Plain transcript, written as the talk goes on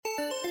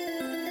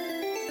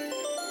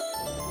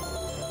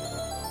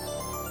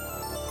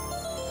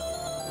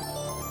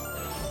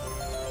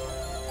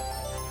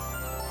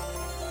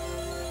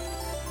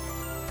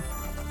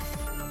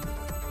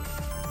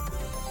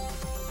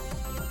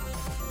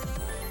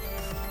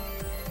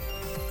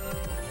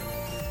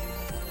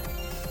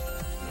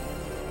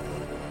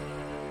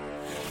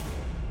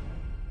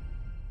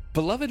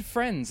Beloved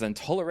friends and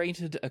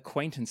tolerated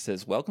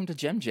acquaintances, welcome to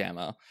Gem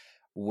Jammer.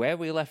 Where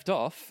we left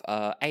off,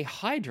 a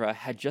Hydra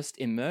had just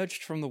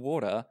emerged from the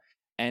water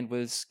and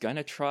was going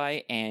to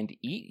try and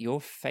eat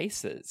your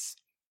faces.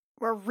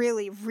 We're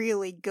really,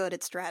 really good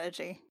at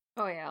strategy.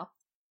 Oh, yeah.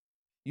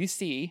 You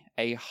see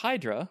a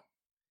Hydra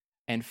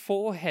and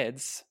 4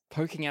 heads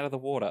poking out of the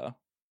water.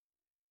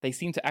 They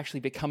seem to actually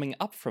be coming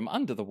up from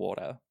under the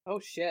water. Oh,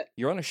 shit.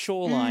 You're on a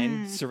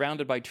shoreline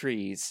surrounded by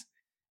trees,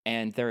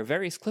 and there are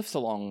various cliffs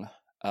along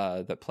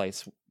that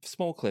place,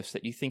 small cliffs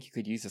that you think you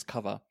could use as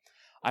cover.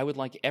 I would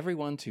like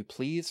everyone to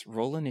please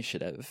roll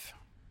initiative.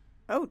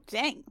 Oh,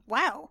 dang.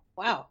 Wow.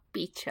 Wow.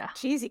 Beacha.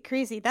 Cheesy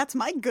crazy. That's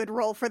my good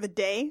roll for the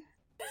day.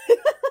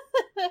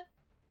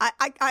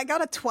 I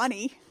got a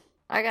 20.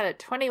 I got a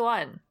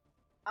 21.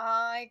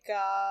 I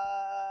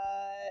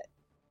got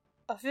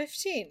a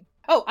 15.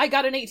 Oh, I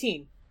got an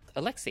 18.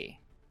 Alexi,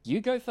 you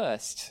go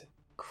first.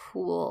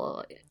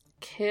 Cool.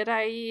 Could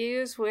I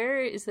use,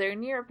 is there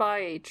nearby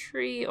a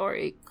tree or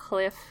a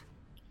cliff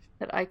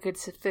that I could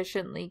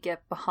sufficiently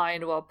get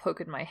behind while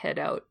poking my head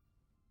out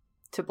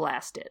to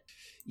blast it?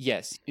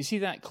 Yes. You see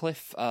that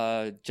cliff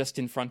just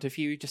in front of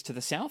you, just to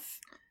the south?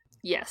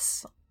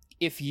 Yes.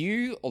 If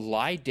you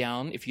lie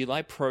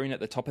prone at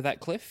the top of that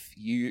cliff,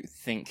 you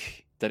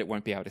think that it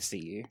won't be able to see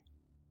you.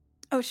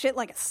 Oh shit,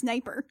 like a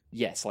sniper.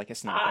 Yes, like a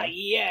sniper. Ah,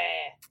 yeah.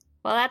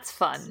 Well, that's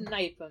fun.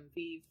 Snipe 'em,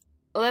 Vive.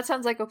 Well, that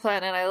sounds like a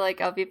plan, and I like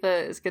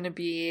Alviva is going to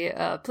be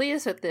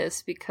pleased with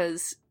this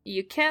because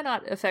you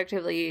cannot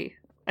effectively,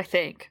 I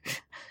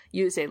think,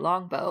 use a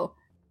longbow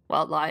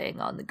while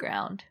lying on the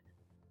ground.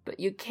 But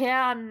you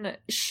can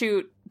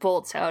shoot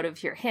bolts out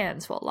of your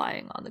hands while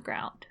lying on the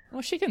ground.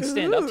 Well, she can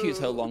stand up to use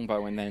her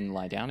longbow and then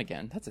lie down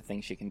again. That's a thing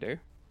she can do.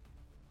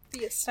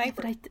 Be a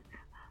sniper. But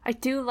I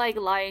do like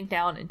lying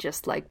down and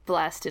just like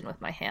blasting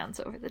with my hands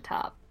over the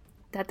top.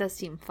 That does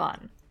seem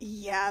fun.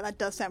 Yeah, that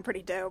does sound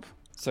pretty dope.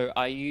 So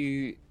are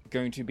you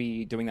going to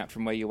be doing that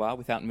from where you are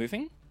without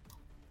moving?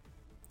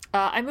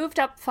 I moved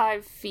up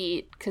 5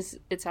 feet because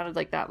it sounded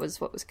like that was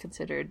what was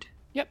considered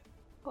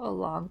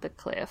along the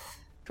cliff.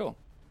 Cool.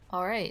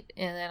 All right,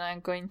 and then I'm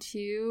going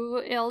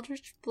to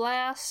Eldritch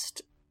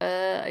Blast.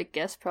 I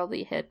guess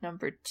probably head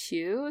number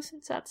 2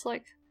 since that's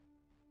like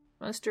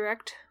most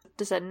direct.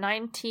 Does a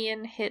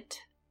 19 hit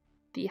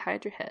the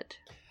Hydra head?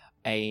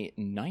 A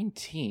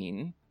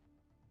 19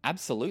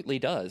 absolutely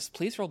does.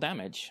 Please roll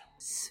damage.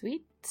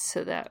 Sweet.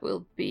 So that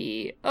will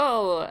be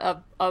a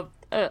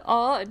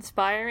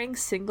awe-inspiring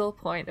single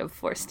point of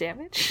force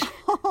damage.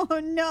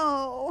 Oh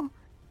no.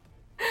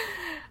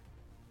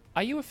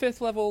 Are you a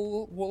 5th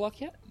level warlock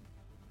yet?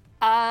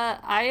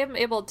 I am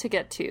able to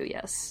get 2,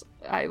 yes.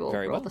 I will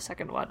Very roll well. the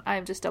second one.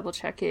 I'm just double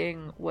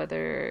checking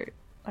whether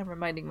I'm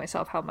reminding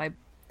myself how my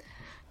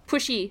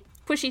pushy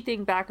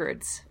thing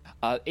backwards.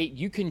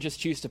 You can just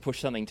choose to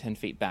push something 10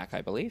 feet back,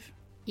 I believe.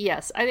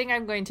 Yes, I think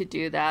I'm going to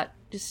do that.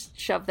 Just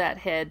shove that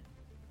head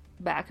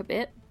back a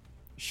bit.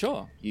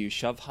 Sure. You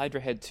shove Hydra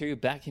Head 2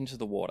 back into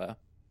the water.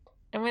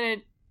 I'm going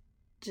to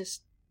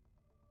just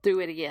do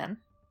it again.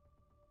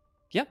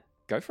 Yep,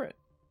 go for it.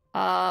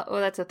 Well,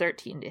 that's a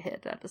 13 to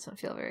hit. That doesn't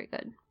feel very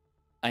good.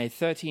 A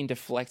 13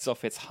 deflects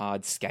off its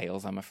hard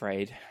scales, I'm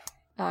afraid.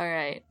 All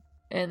right.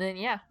 And then,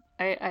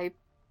 I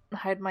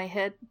hide my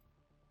head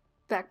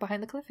back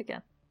behind the cliff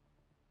again.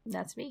 And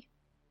that's me.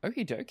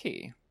 Okie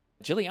dokie.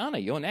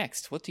 Jilliana, you're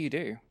next. What do you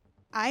do?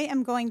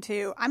 I'm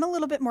a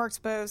little bit more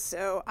exposed,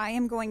 so I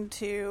am going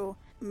to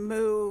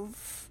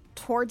move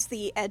towards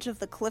the edge of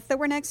the cliff that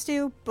we're next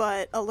to,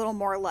 but a little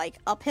more like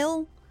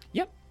uphill.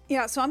 Yep.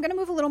 Yeah, so I'm going to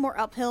move a little more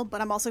uphill,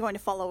 but I'm also going to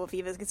follow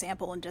Aviva's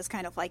example and just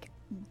kind of like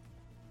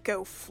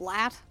go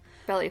flat.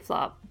 Belly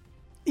flop.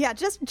 Yeah,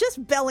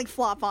 just belly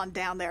flop on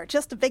down there.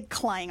 Just a big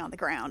clang on the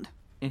ground.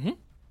 Mm-hmm.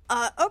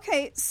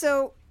 Okay,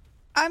 so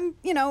I'm,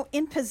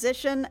 in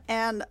position,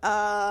 and,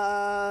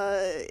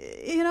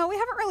 we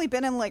haven't really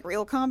been in,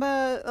 real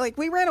combat.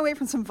 We ran away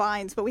from some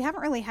vines, but we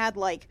haven't really had,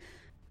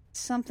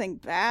 something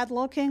bad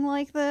looking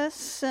like this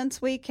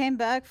since we came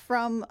back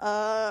from,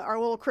 our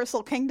little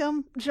Crystal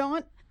Kingdom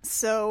jaunt.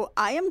 So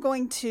I am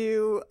going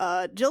to,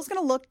 Jill's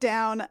gonna look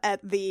down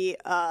at the,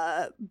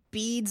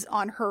 beads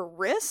on her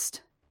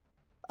wrist,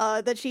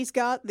 that she's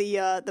got,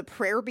 the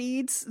prayer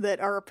beads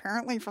that are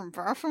apparently from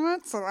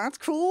Baphomet, so that's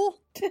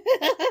cool.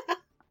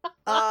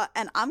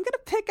 And I'm gonna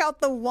pick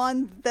out the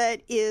one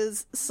that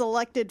is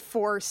selected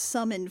for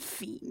Summon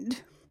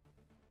Fiend.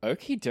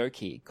 Okie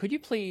dokie. Could you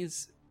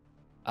please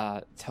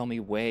tell me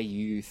where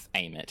you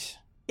aim it?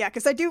 Yeah,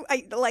 because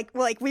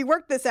we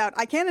worked this out.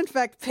 I can in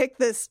fact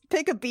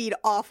pick a bead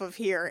off of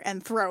here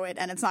and throw it,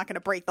 and it's not gonna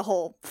break the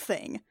whole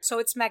thing. So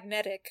it's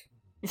magnetic.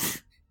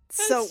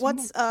 So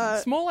what's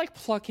It's more like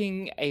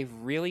plucking a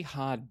really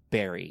hard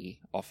berry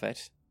off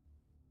it.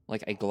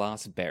 Like a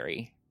glass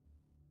berry.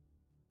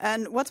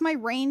 and what's my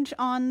range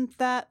on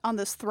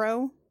this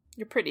throw?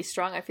 You're pretty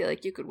strong. I feel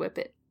like you could whip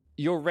it.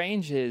 Your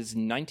range is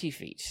 90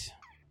 feet.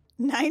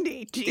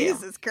 90?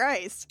 Jesus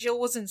Christ. Jill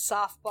was in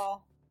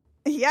softball.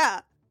 Yeah,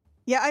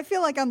 I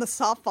feel like I'm the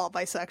softball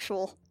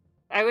bisexual.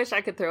 I wish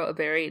I could throw a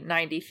berry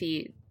 90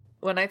 feet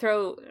when I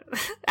throw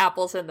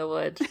apples in the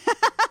wood.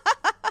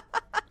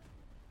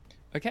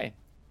 Okay.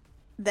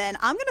 Then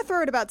I'm going to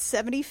throw it about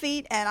 70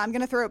 feet, and I'm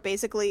going to throw it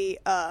basically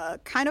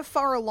kind of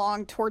far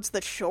along towards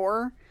the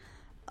shore.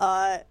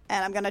 And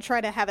I'm going to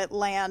try to have it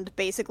land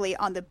basically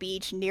on the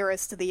beach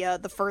nearest to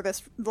the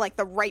furthest, like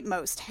the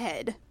rightmost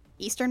head.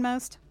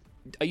 Easternmost?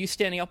 Are you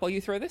standing up while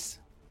you throw this?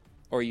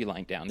 Or are you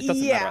lying down? It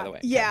doesn't matter either way.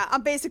 Yeah,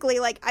 I'm basically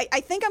like, I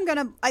think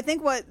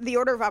what the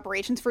order of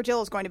operations for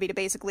Jill is going to be to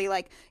basically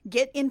like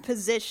get in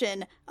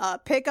position,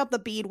 pick up the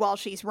bead while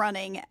she's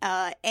running,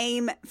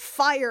 aim,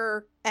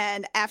 fire,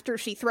 and after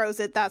she throws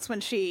it, that's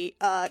when she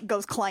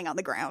goes clang on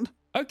the ground.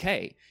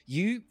 Okay,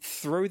 you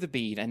throw the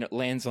bead and it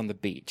lands on the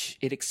beach.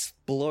 It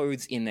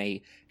explodes in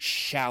a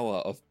shower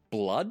of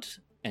blood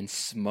and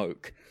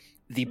smoke.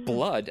 The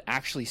blood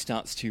actually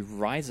starts to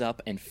rise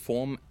up and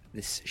form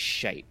this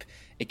shape.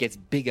 It gets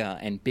bigger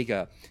and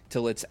bigger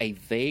till it's a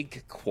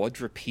vague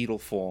quadrupedal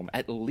form,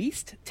 at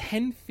least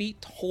 10 feet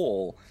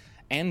tall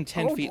and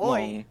 10 feet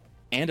long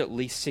and at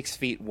least 6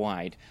 feet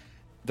wide.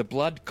 The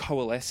blood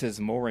coalesces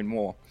more and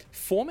more,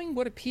 forming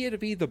what appear to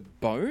be the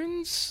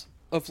bones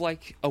of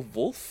like a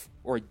wolf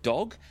or a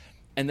dog,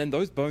 and then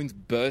those bones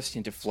burst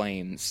into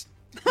flames.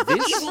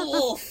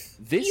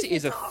 This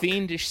is a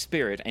fiendish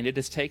spirit, and it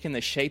has taken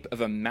the shape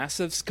of a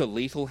massive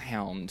skeletal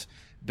hound,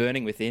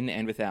 burning within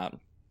and without.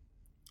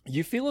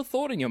 You feel a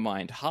thought in your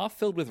mind, half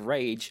filled with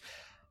rage,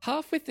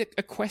 half with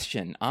a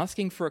question,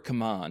 asking for a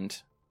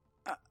command.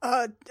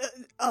 And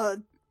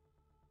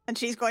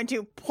she's going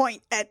to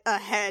point at a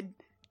head.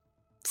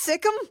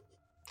 Sick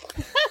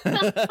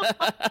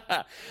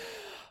 'em?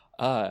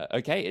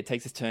 Okay, it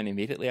takes its turn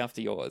immediately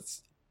after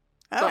yours.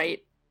 Oh.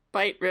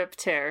 Bite, rip,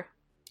 tear.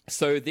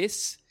 So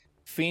this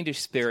fiendish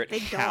spirit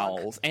Big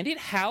howls, dog. and it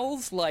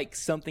howls like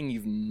something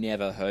you've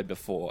never heard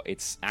before.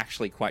 It's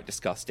actually quite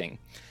disgusting.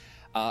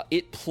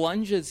 It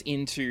plunges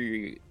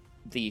into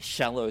the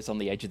shallows on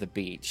the edge of the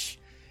beach.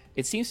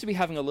 It seems to be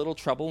having a little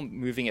trouble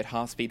moving at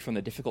half speed from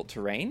the difficult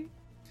terrain.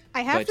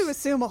 I have But- to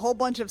assume a whole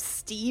bunch of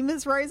steam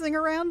is rising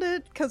around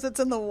it because it's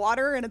in the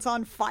water and it's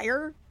on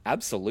fire.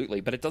 Absolutely,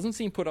 but it doesn't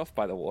seem put off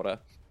by the water.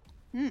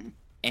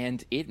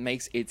 And it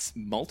makes its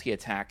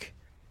multi-attack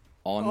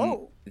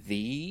on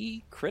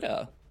the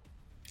critter.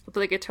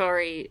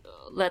 Obligatory,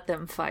 let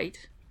them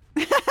fight.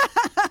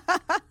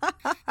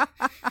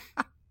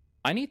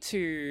 I need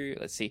to...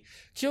 Let's see.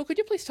 Jill, could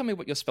you please tell me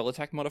what your spell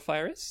attack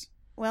modifier is?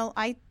 Well,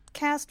 I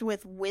cast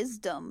with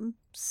wisdom,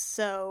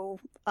 so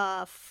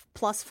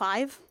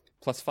 +5.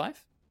 +5?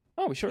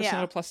 Oh, we sure it's Yeah.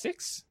 not a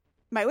 +6?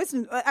 My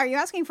wisdom. Are you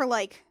asking for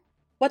like?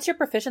 What's your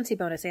proficiency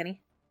bonus,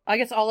 Annie? I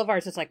guess all of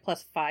ours is like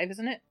 +5,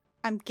 isn't it?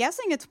 I'm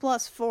guessing it's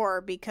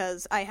 +4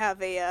 because I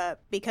have a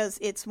because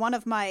it's one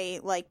of my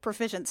like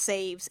proficient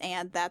saves,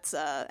 and that's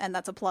a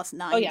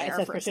 +9 Oh yeah, it there says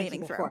for a proficiency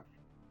saving throw. before.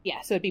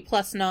 Yeah, so it'd be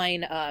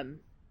 +9,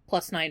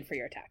 +9 for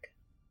your attack.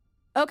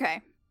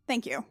 Okay,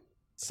 thank you.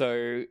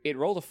 So it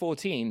rolled a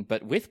 14,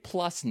 but with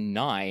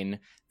 +9,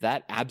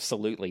 that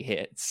absolutely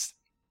hits.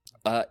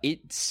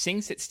 It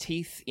sinks its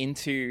teeth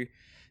into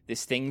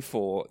this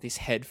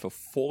head for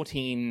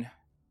 14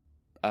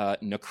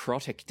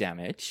 necrotic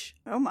damage,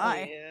 Oh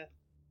my. yeah.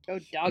 Go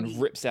doggy.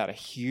 and rips out a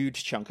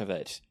huge chunk of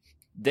it.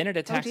 Then it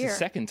attacks the dear.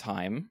 second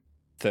time.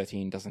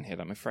 13 doesn't hit,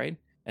 I'm afraid.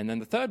 And then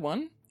the third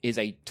one is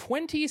a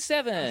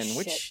 27, Oh,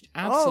 which shit.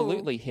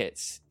 absolutely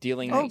hits,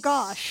 dealing Oh,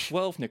 gosh.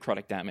 12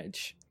 necrotic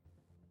damage.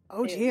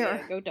 Oh Yeah,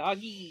 dear. go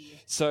doggy.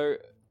 So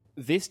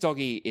this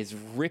doggy is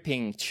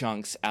ripping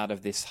chunks out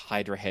of this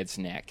Hydra head's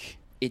neck.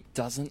 It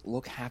doesn't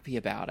look happy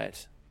about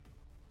it.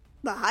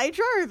 The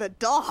Hydra or the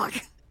dog?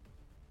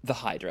 The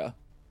Hydra.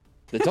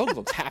 The dog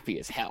looks happy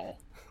as hell.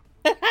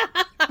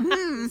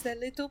 Is that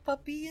little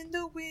puppy in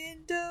the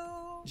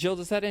window? Jill,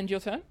 does that end your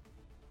turn?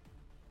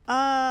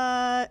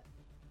 Uh,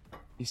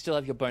 You still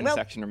have your bonus Well-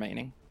 action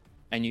remaining.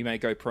 And you may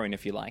go prone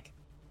if you like.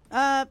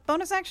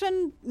 bonus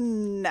action?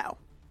 No.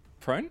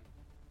 Prone?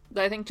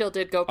 I think Jill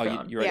did go Oh,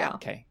 prone. you're Yeah.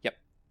 okay. Yep.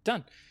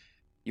 Done.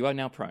 You are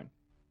now prone.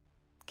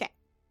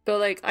 But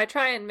like, I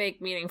try and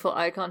make meaningful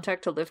eye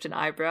contact to lift an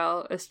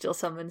eyebrow as Jill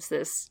summons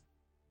this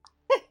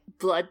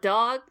blood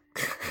dog.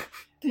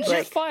 Did you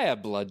Like- fire,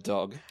 blood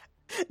dog?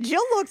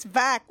 Jill looks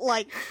back,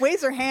 like,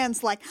 waves her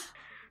hands, like,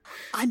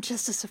 I'm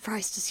just as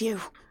surprised as you.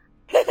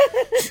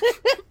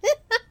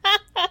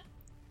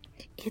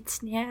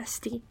 It's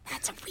nasty.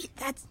 It's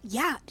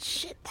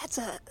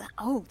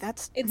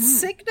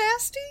sick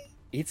nasty?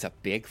 It's a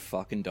big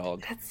fucking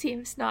dog. That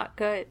seems not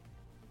good.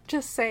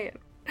 Just saying.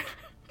 Yeah,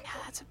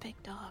 that's a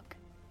big dog.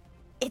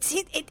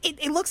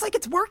 It looks like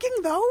it's working,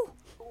 though.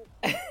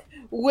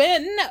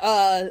 Wynn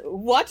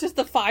watches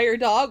the fire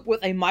dog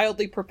with a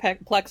mildly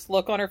perplexed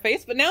look on her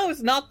face, but now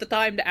is not the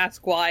time to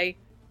ask why.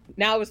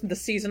 Now isn't the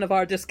season of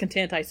our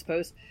discontent, I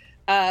suppose.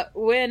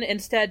 Wynn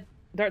instead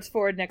darts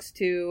forward next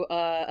to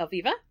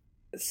Aviva,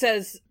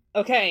 says,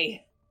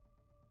 okay.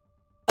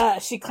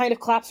 She kind of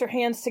claps her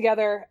hands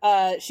together.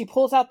 She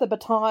pulls out the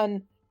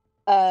baton,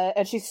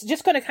 and she's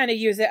just going to kind of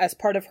use it as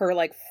part of her,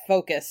 like,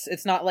 focus.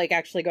 It's not, like,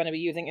 actually going to be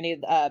using any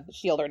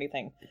shield or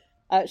anything.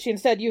 She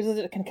instead uses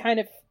it and kind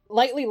of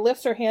lightly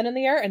lifts her hand in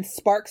the air and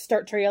sparks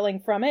start trailing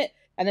from it,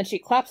 and then she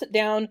claps it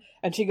down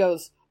and she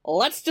goes,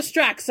 "Let's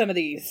distract some of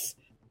these."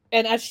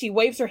 And as she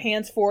waves her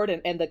hands forward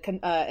and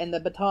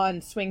the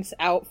baton swings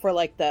out for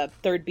like the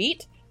third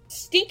beat,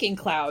 Stinking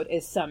Cloud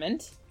is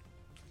summoned.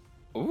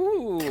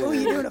 Ooh. Oh,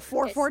 you doing a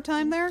 4/4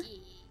 time there?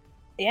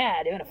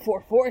 Yeah, doing a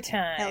 4/4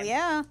 time. Hell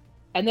yeah.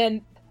 And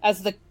then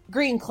as the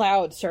green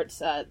cloud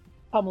starts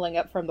pummeling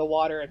up from the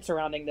water and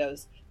surrounding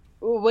those,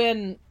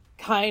 Wynn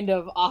kind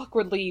of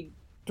awkwardly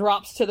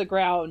drops to the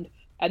ground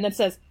and then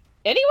says,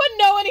 "Anyone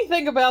know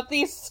anything about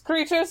these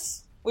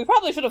creatures? We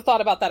probably should have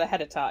thought about that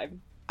ahead of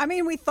time." I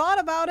mean, we thought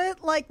about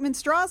it, like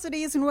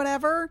monstrosities and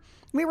whatever.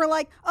 We were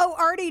like, "Oh,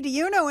 Artie, do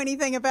you know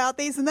anything about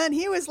these?" And then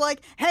he was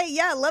like, "Hey,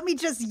 yeah, let me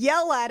just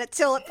yell at it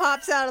till it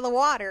pops out of the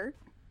water."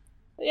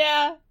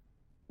 Yeah.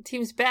 It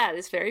seems bad.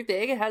 It's very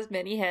big. It has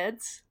many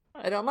heads.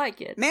 I don't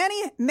like it.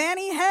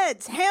 Manny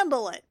heads,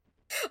 handle it.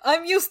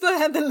 I'm used to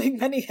handling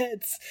many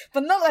heads,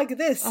 but not like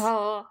this.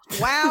 Oh,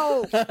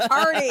 Wow,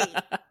 Artie.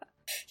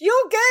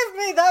 You gave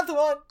me that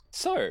one!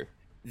 So,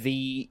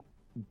 the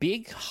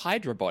big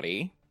Hydra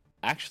body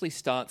actually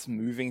starts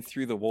moving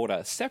through the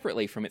water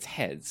separately from its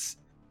heads.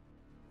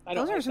 I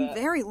don't Those are like some that.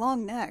 very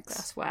long necks.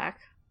 that's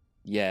whack.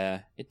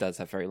 Yeah, it does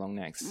have very long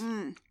necks.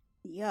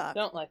 Yuck.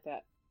 Don't like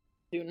that.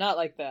 Do not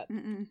like that.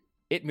 Mm-mm.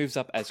 It moves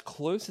up as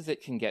close as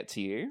it can get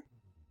to you.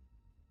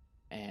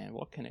 And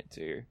what can it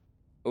do?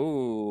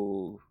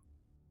 Ooh.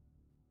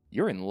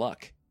 You're in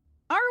luck.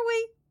 Are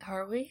we?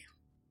 Are we?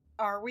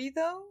 Are we,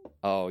 though?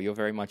 Oh, you're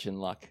very much in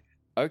luck.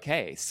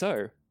 Okay,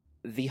 so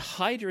the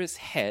Hydra's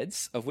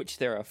heads, of which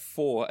there are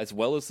 4, as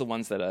well as the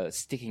ones that are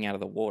sticking out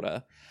of the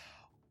water,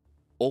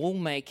 all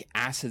make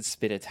acid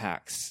spit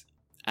attacks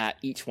at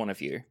each one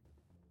of you.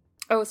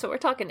 Oh, so we're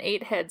talking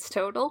 8 heads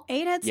total?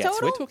 8 heads Yes,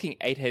 total? we're talking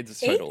 8 heads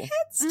total. 8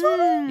 heads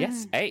total?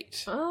 Yes,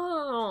 8.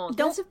 Oh, Don't-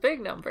 that's a big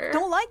number.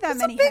 Don't like that That's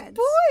many a big heads.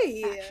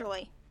 boy!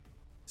 Actually.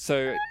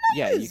 So,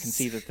 yeah, you can Nice.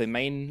 see that the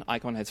main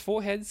icon has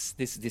 4 heads,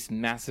 this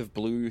massive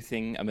blue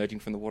thing emerging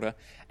from the water,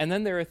 and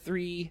then there are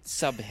 3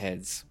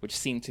 subheads, which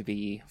seem to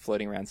be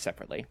floating around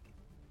separately.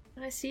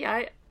 I see.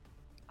 I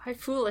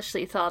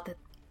foolishly thought that.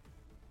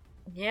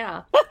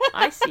 Yeah,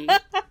 I see.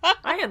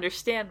 I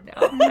understand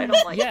now. I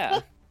don't like.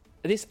 Yeah,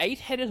 this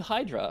 8-headed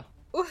Hydra.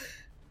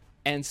 Oof.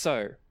 And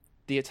so,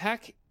 the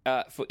attack,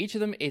 for each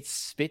of them, it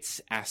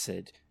spits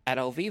acid. At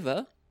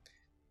Alviva,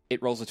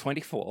 it rolls a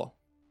 24.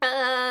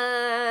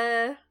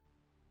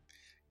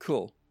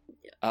 Cool.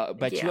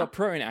 But Yeah. you are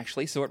prone,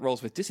 actually, so it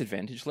rolls with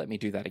disadvantage. Let me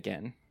do that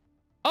again.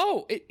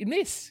 Oh, it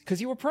missed, because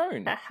you were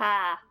prone. Ha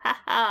ha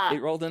ha! It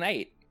rolled an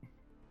 8,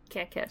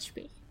 Can't catch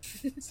me.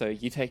 so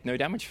you take no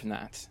damage from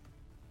that.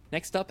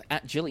 Next up,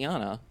 at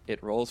Jilliana,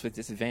 it rolls with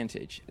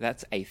disadvantage.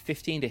 That's a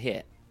 15 to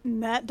hit.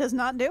 That does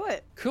not do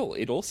it. Cool,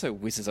 it also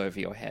whizzes over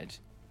your head.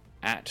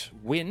 At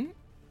Wynn,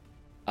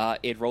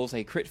 it rolls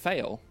a crit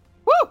fail.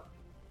 Woo!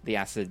 The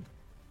acid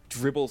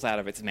dribbles out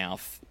of its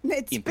mouth.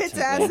 It spits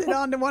impotently. acid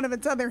onto one of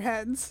its other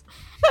heads.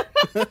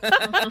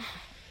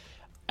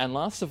 And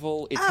last of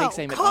all, it Ow, takes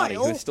aim at Artie,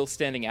 Kyle. who's still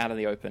standing out in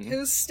the open.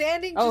 Who's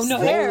standing Oh, just no.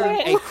 there?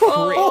 Rolling a crit.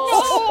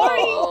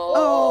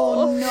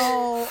 Oh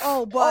no.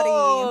 Oh, buddy.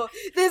 Oh,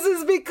 this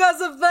is because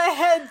of the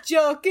head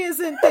joke,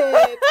 isn't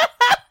it?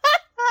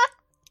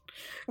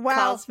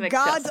 Wow. Cosmic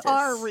Gods justice.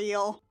 are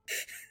real.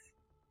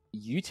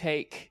 You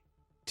take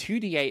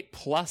 2d8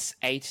 plus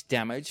 8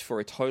 damage for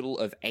a total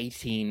of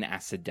 18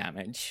 acid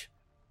damage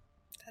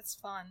That's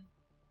fun.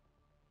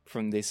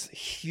 from this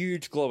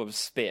huge glob of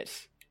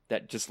spit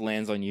that just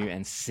lands on you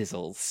and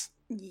sizzles.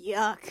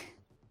 Yuck.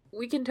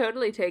 We can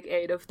totally take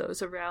 8 of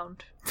those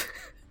around.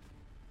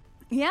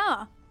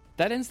 Yeah.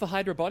 That ends the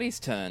Hydra body's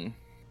turn.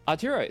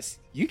 Arturos,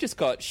 you just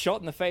got shot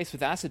in the face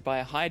with acid by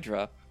a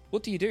Hydra.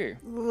 What do you do?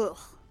 Ugh.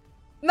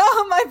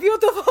 No, my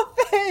beautiful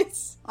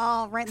face!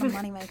 Oh, right in the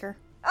moneymaker.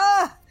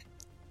 Ah!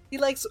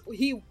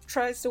 He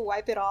tries to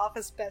wipe it off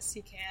as best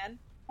he can.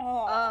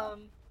 Oh.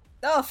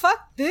 Oh,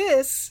 fuck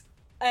this!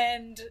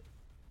 And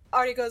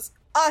Artie goes,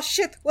 ah,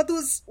 shit, what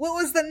was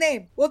the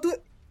name?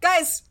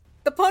 Guys,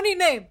 the pony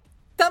name!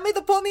 Tell me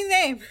the pony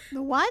name!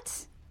 The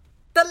what?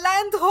 The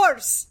land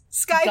horse!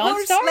 Sky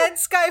horse? Dawnstar? Land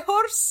sky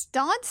horse?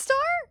 Dawnstar?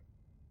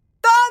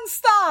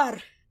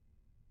 Dawnstar!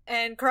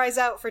 And cries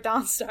out for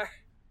Dawnstar.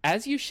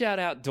 As you shout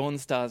out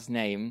Dawnstar's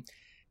name,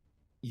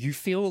 you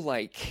feel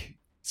like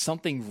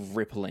something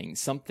rippling,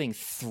 something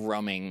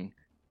thrumming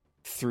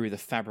through the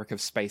fabric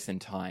of space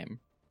and time.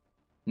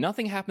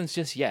 Nothing happens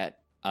just yet.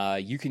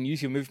 You can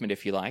use your movement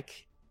if you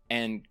like,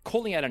 and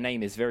calling out a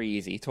name is very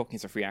easy. Talking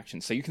is a free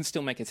action, so you can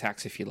still make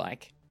attacks if you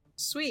like.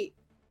 Sweet.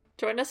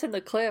 Join us in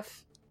the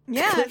cliff.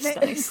 Yeah, Cliff's the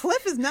nice.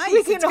 cliff is nice.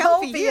 We can It's all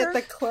comfy be here. at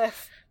the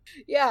cliff.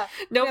 Yeah.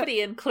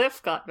 Nobody in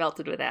cliff got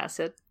melted with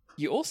acid.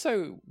 You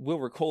also will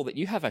recall that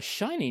you have a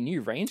shiny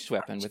new ranged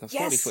weapon with a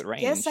 40-foot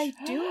range. Yes, I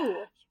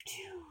do.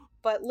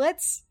 But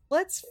let's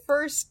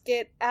first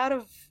get out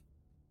of.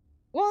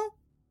 Well,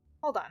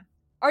 hold on.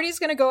 Artie's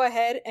gonna go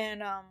ahead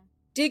and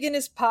dig in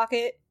his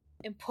pocket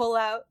and pull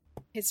out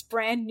his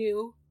brand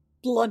new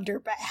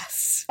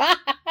blunderbuss.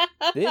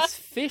 This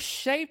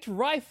fish-shaped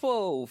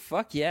rifle!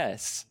 Fuck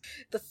yes.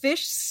 The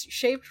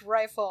fish-shaped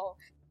rifle.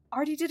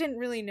 Artie didn't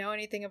really know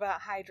anything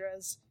about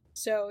hydras,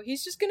 so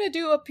he's just gonna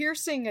do a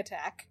piercing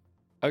attack.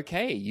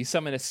 Okay, you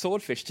summon a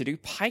swordfish to do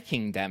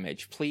piking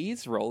damage.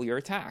 Please roll your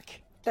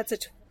attack. That's a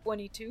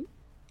 22.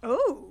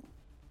 Ooh.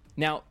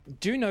 Now,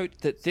 do note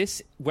that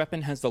this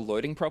weapon has the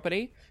loading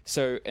property,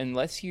 so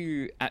unless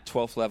you, at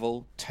 12th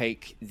level,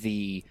 take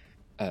the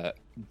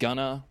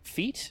gunner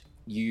feat,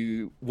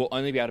 you will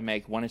only be able to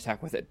make one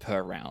attack with it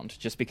per round,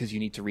 just because you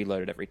need to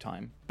reload it every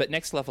time. But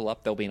next level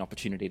up, there'll be an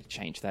opportunity to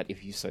change that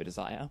if you so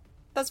desire.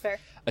 That's fair.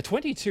 A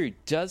 22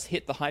 does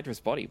hit the Hydra's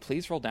body.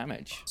 Please roll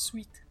damage.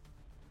 Sweet.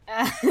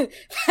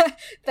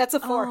 That's a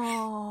 4.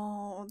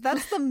 Oh,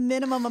 that's the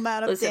minimum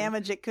amount of Listen,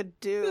 damage it could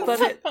do.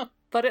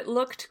 But it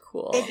looked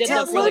cool. It did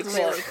look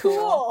really cool.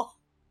 cool.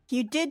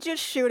 You did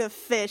just shoot a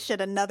fish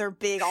at another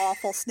big,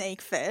 awful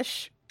snake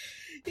fish.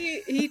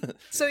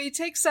 So he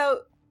takes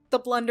out the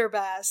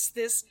blunderbuss,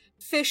 this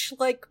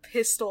fish-like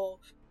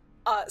pistol,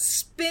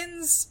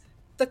 spins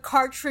the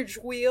cartridge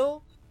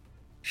wheel,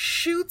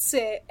 shoots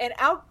it, and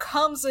out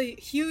comes a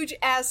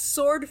huge-ass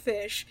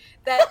swordfish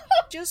that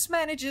just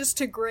manages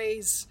to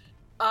graze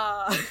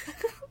the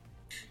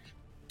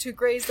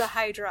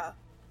Hydra.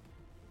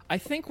 I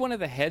think one of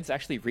the heads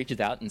actually reaches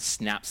out and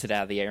snaps it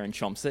out of the air and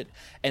chomps it,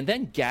 and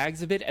then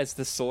gags a bit as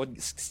the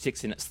sword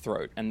sticks in its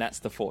throat, and that's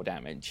the 4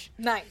 damage.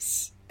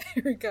 Nice.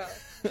 There we go.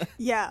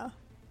 Yeah.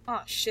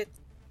 Oh, shit.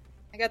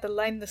 I got to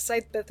line the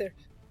sight better.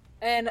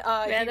 And,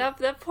 Man,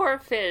 that poor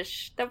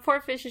fish. That poor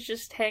fish is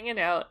just hanging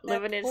out,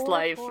 living its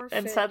life, poor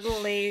and fish.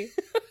 suddenly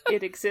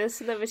it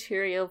exists in the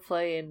material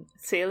plane,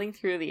 sailing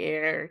through the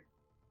air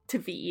to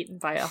be eaten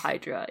by a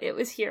hydra. It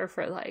was here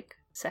for, like,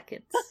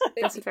 seconds.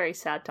 That's a very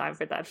sad time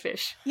for that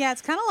fish. Yeah,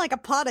 it's kind of like a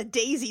pot of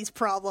daisies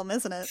problem,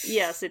 isn't it?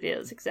 Yes, it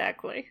is,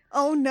 exactly.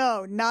 Oh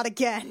no, not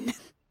again.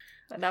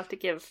 Enough to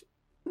give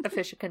a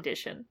fish a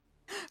condition.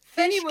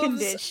 Then he Fish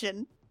moves-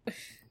 condition.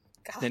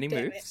 God Then he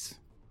damn it. moves.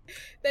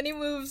 Then he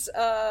moves,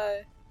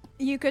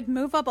 You could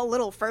move up a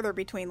little further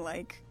between,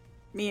 like,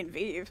 me and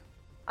Vive.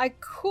 I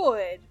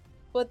could,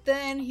 but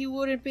then he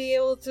wouldn't be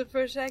able to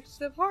protect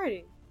the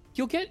party.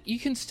 You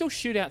can still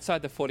shoot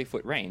outside the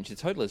 40-foot range. The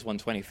total is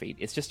 120 feet.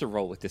 It's just a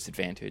roll with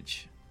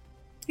disadvantage.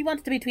 He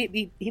wants to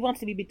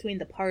be between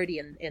the party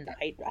and the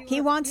Hydra.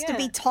 He wants to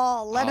be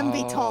tall. Let him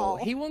be tall.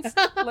 He wants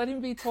to let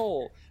him be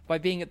tall by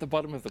being at the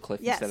bottom of the cliff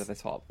Yes. instead of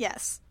the top.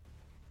 Yes.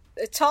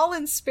 Tall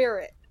in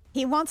spirit.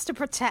 He wants to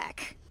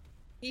protect.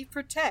 He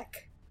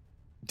protect.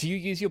 Do you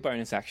use your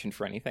bonus action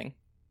for anything?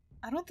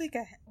 I don't think I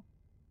have.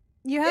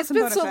 You have It's some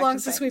been bonus so long action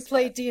since we things,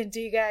 played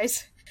D&D,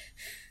 guys.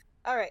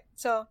 Alright,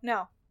 so,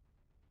 no.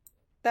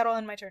 That'll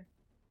end my turn.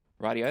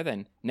 Rightio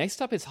then.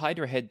 Next up is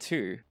Hydra Head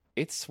 2.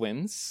 It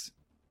swims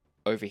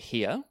over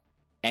here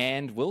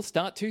and will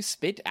start to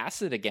spit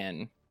acid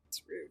again.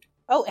 It's rude.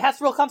 Oh, it has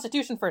to roll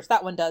Constitution first.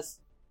 That one does.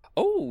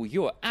 Oh,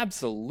 you're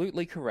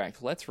absolutely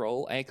correct. Let's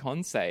roll a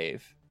con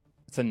save.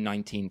 It's a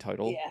 19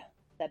 total. Yeah,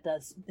 that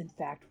does in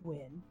fact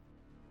win.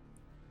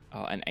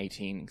 Oh, an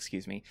 18,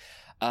 excuse me.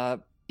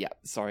 Yeah,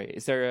 sorry.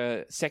 Is there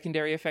a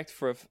secondary effect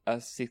for a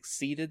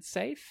succeeded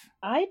save?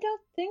 I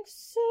don't think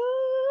so.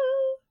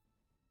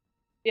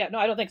 Yeah, no,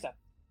 I don't think so.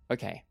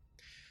 Okay.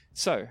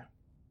 So,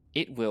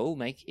 it will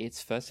make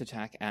its first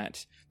attack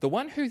at the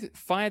one who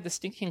fired the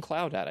stinking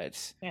cloud at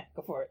it. Yeah,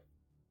 go for it.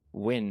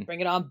 Win.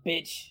 Bring it on,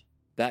 bitch.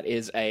 That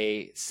is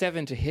a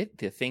 7 to hit.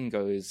 The thing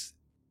goes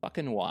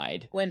fucking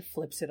wide. Gwen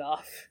flips it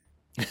off.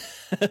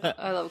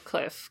 I love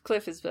Cliff.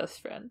 Cliff is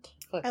best friend.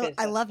 Cliff I is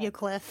best love you, friend.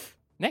 Cliff.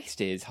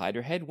 Next is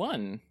Hydra Head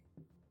 1,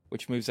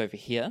 which moves over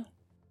here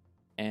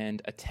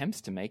and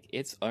attempts to make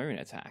its own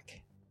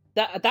attack.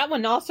 That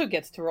one also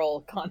gets to roll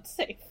a con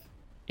save.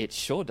 It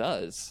sure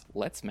does.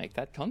 Let's make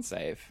that con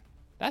save.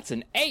 That's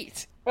an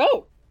 8!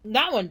 Oh,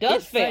 that one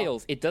does It fail.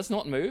 fails. It does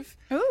not move.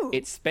 Ooh.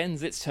 It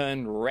spends its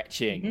turn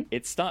retching. Mhm.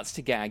 It starts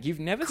to gag. You've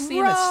never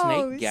seen a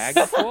snake Gross. gag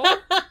before?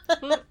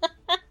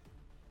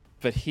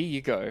 But here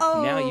you go.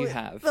 Oh, Now you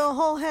have. The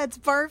whole head's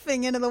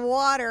barfing into the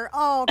water.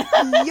 Oh,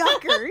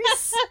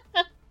 yuckers.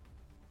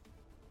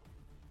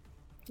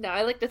 Now,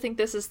 I like to think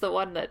this is the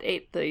one that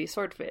ate the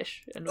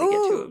swordfish, and we get to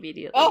Ooh.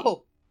 immediately.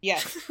 Oh,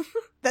 yes.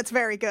 That's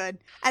very good.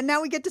 And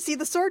now we get to see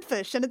the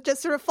swordfish, and it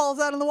just sort of falls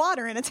out in the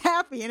water, and it's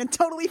happy, and it's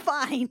totally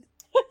fine.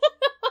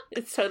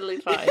 It's totally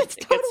fine. It's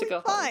it totally gets to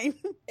go home. fine.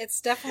 It's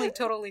definitely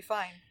totally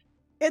fine.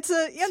 It's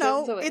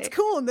Swims away. it's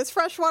cool in this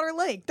freshwater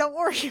lake. Don't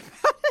worry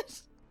about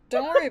it.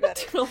 Don't worry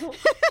about it.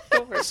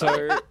 Don't worry.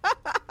 So,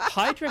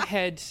 Hydra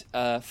Head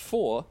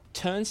 4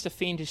 turns to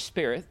Fiendish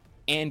Spirit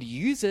and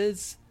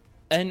uses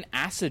an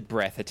acid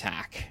breath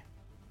attack.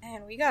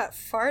 Man, we got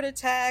fart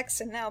attacks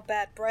and now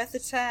bad breath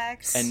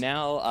attacks. And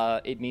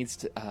now it needs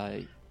to.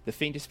 The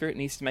Fiendish Spirit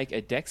needs to make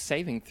a dex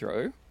saving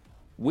throw,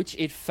 which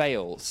it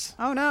fails.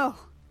 Oh no.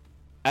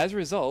 As a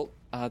result,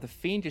 the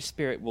Fiendish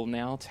Spirit will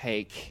now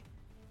take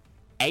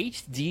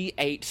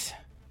 8d8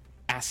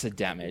 acid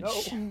damage.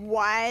 Oh.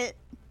 What?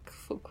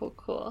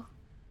 Cool.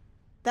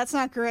 That's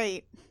not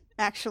great,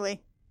 actually.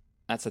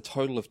 That's a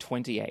total of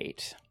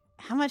 28.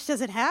 How much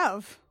does it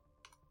have?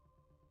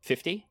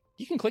 50?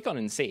 You can click on it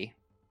and see.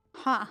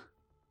 Huh.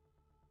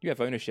 You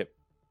have ownership.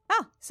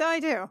 Oh, so I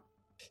do.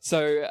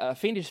 So,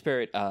 Fiendish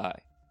Spirit,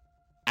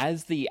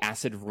 as the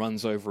acid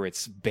runs over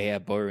its bare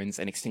bones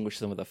and extinguishes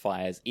them with the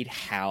fires, it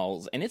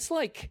howls, and it's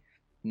like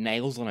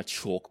nails on a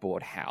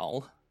chalkboard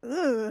howl.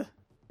 Ugh.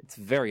 It's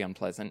very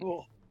unpleasant.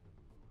 Ugh.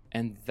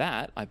 And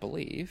that, I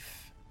believe,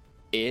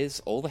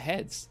 is all the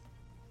heads.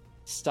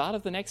 Start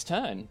of the next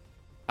turn.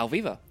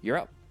 Alviva, you're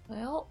up.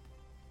 Well,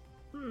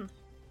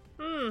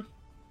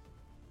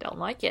 don't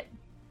like it.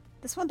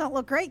 This one don't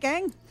look great,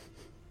 gang.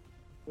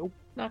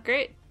 Not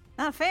great.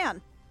 Not a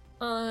fan.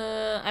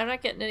 I'm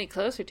not getting any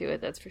closer to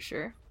it, that's for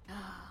sure.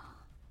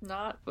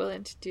 Not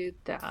willing to do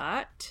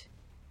that.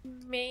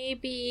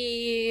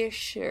 Maybe,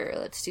 sure,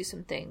 let's do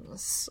some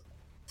things.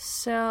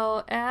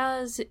 So,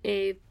 as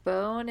a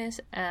bonus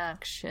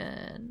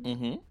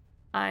action,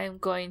 I'm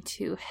going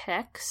to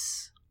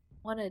hex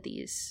one of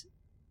these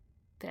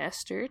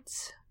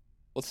bastards.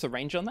 What's the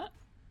range on that?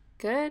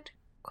 Good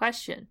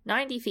question.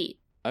 90 feet.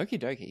 Okie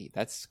dokie,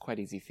 that's quite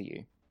easy for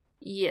you.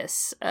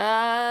 Yes.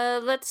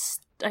 Let's,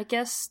 I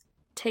guess,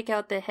 take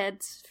out the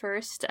heads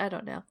first. I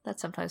don't know.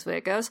 That's sometimes the way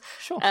it goes.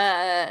 Sure.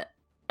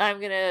 I'm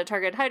going to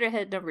target Hydra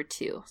head number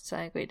 2. So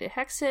I'm going to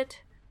hex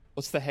it.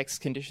 What's the hex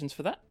conditions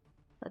for that?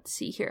 Let's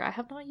see here. I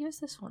have not used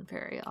this one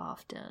very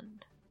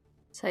often.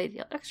 So I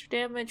deal extra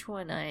damage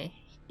when I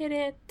hit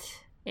it.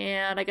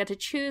 And I got to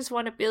choose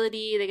one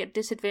ability. They get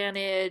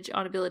disadvantage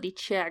on ability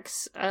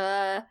checks.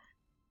 I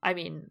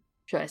mean,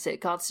 should I say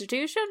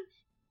Constitution?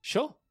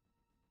 Sure.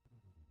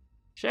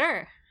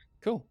 Sure.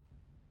 Cool.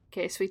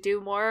 In case we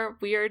do more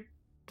weird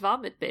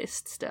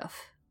vomit-based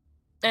stuff.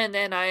 And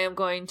then I am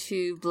going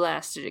to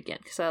blast it again,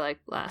 because I like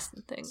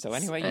blasting things. So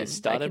anyway, you and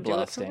started I can do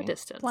it from a blasting.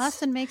 distance.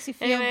 Blasting makes you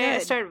feel Anyway, I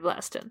good. started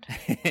blasting.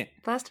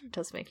 Blasting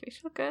does make me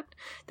feel good.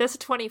 That's a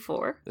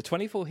 24. The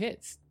 24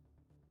 hits.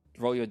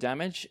 Roll your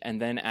damage and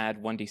then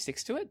add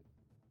 1d6 to it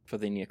for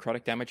the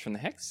necrotic damage from the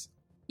hex.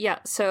 Yeah,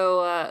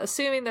 so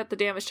assuming that the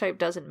damage type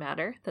doesn't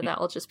matter, then that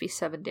will just be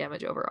 7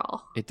 damage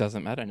overall. It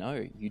doesn't matter,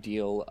 no. You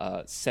deal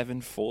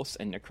 7 force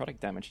and necrotic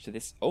damage to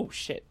this. Oh,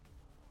 shit.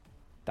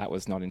 That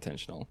was not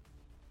intentional.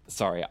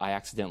 Sorry, I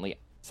accidentally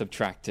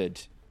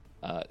subtracted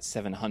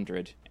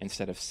 700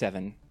 instead of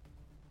 7.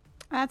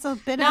 That's a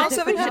bit No, of a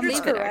No, difference. 700 is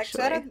leave it, correct.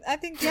 actually. I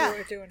think Yeah, you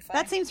were doing fine.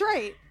 That seems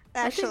right.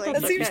 Actually,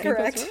 that's That seems okay.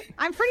 correct.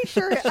 I'm pretty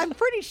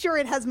sure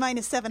it has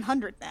minus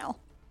 700 now.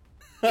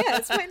 Yeah,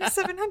 it's minus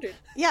 700.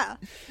 Yeah.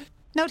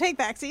 No take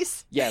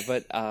backsies. Yeah,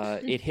 but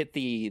it hit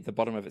the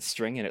bottom of its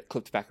string and it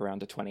clipped back around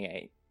to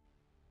 28.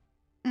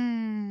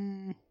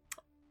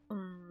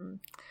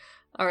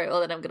 Alright, well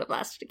then I'm gonna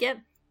blast it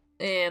again.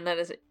 And that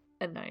is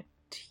a 19.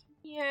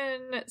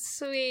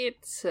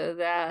 Sweet. So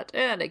that,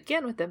 and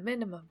again with the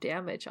minimum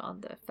damage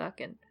on the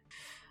fucking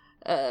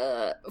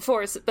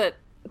force, but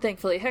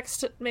thankfully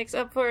Hex makes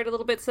up for it a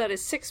little bit, so that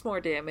is 6 more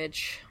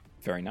damage.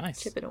 Very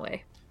nice. Chipping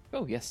away.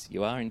 Oh, yes,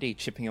 you are indeed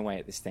chipping away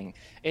at this thing.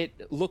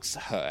 It looks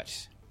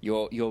hurt.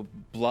 Your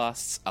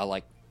blasts are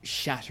like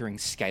shattering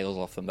scales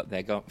off them, but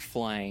they're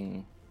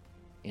flying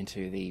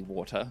into the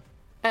water.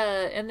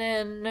 And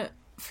then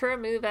for a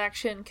move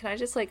action, can I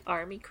just like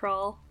army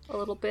crawl a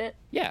little bit?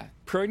 Yeah,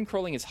 prone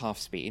crawling is half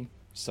speed,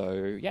 so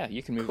yeah,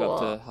 you can move Cool. up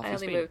to half I your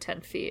only speed. move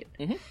 10 feet.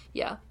 Mhm.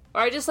 Yeah.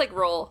 Or I just like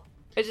roll.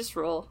 I just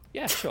roll.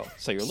 Yeah, sure.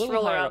 So you're a Just little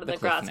roll higher around up in the the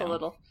cliff grass now. a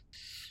little.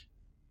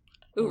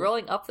 Ooh,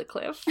 rolling up the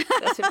cliff.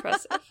 That's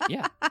impressive.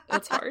 Yeah,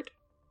 That's hard.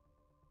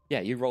 yeah,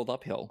 you rolled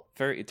uphill.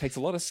 It takes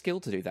a lot of skill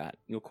to do that.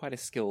 You're quite a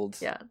skilled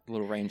Yeah.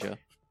 little ranger.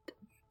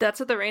 That's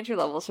what the ranger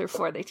levels are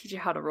for. They teach you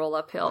how to roll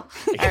uphill.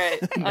 Alright,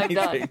 I'm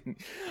done. Amazing.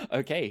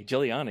 Okay,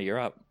 Juliana, you're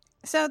up.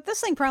 So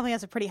this thing probably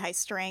has a pretty high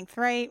strength,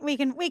 right? We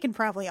can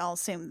probably all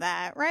assume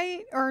that,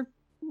 right? Or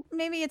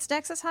maybe its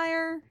dex is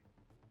higher.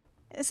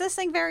 Is this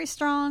thing very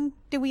strong?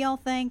 Do we all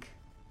think?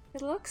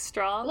 It looks It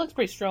strong. looks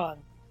pretty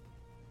strong.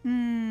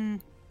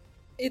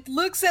 It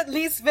looks at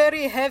least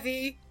very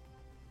heavy.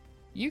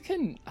 You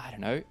can, I don't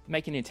know,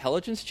 make an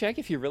intelligence check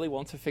if you really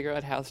want to figure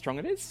out how strong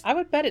it is. I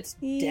would bet its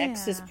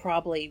dex is Yeah.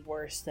 probably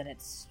worse than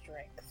its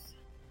strength.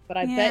 But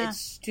I bet Yeah. it's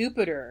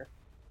stupider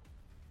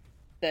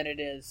than it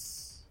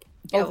is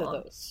Yeah, both well,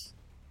 of those.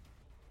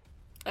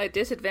 I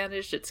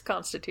disadvantaged its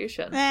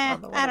constitution.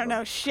 on the one I of don't them.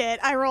 know shit.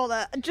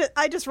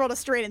 I just rolled a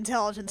straight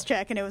intelligence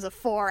check and it was a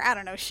 4. I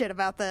don't know shit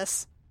about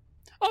this.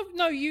 Oh,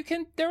 no, you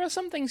can, there are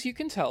some things you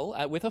can tell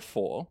with a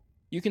 4.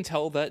 You can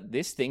tell that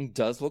this thing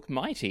does look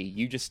mighty.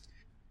 You just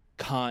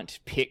can't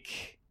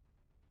pick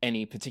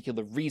any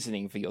particular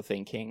reasoning for your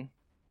thinking.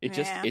 It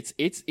just, Yeah.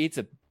 it's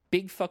a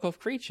big fuck off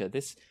creature.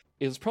 This,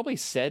 it was probably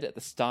said at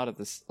the start of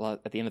this,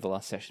 at the end of the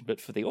last session, but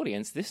for the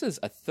audience, this is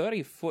a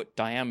 30-foot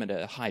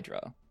diameter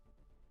hydra.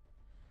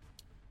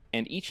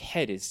 And each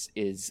head is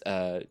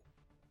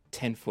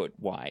 10 foot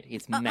wide.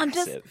 It's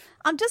massive.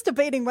 I'm just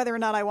debating whether or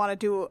not I want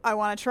to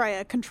try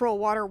a control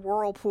water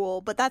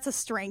whirlpool, but that's a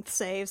strength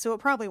save, so it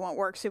probably won't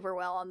work super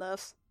well on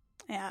this.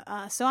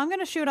 Yeah, so I'm going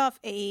to shoot off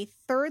a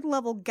 3rd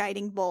level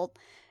guiding bolt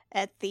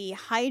at the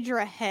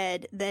Hydra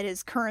head that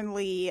is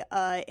currently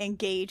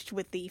engaged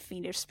with the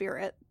Fiendish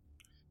Spirit.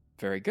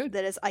 Very good.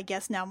 That is, I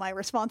guess, now my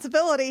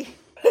responsibility.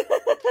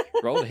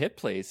 Roll to hit,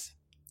 please.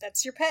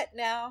 That's your pet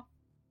now.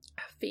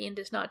 Fiend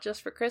is not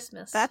just for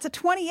Christmas. That's a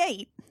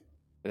 28.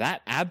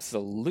 That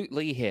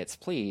absolutely hits.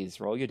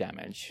 Please roll your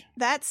damage.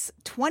 That's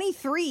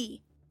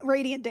 23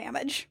 radiant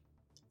damage.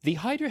 The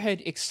Hydra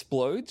head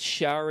explodes,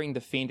 showering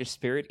the fiendish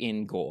spirit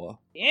in gore.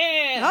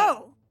 Yeah.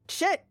 Oh,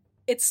 shit.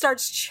 It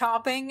starts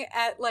chomping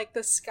at, like,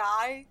 the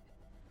sky.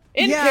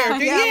 In Yeah,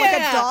 character, yeah,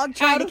 like a dog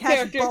trying Out to of catch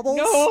character. bubbles.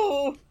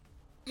 No.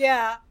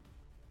 Yeah.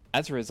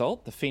 As a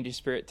result, the fiendish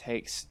spirit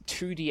takes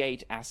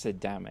 2d8 acid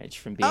damage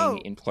from being Oh.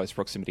 in close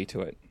proximity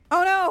to it.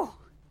 Oh no.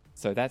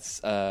 So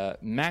that's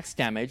max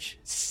damage,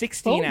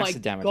 16 Oh my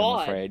acid damage,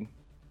 God. I'm afraid.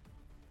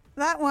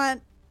 That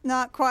went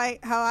not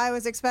quite how I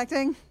was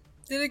expecting.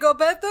 Did it go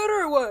better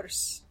or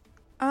worse?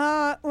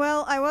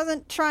 Well, I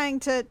wasn't trying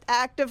to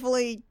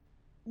actively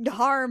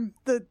harm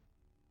the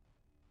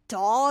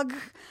dog.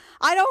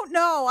 I don't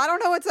know. I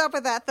don't know what's up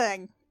with that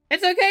thing.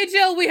 It's okay,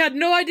 Jill. We had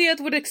no idea it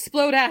would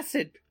explode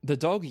acid. The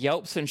dog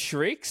yelps and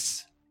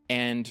shrieks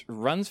and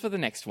runs for the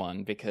next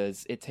one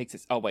because it takes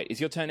its... Oh, wait, is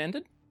your turn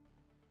ended?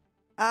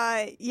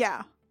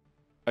 Yeah.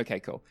 Okay,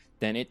 cool.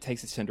 Then it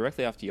takes its turn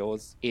directly after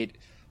yours. It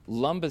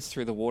lumbers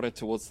through the water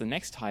towards the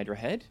next Hydra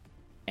head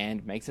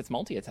and makes its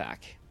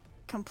multi-attack.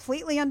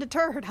 Completely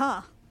undeterred,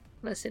 huh?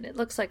 Listen, it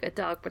looks like a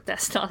dog, but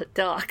that's not a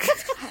dog.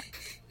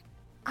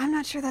 I'm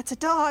not sure that's a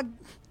dog.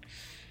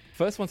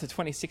 First one's a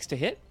 26 to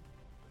hit,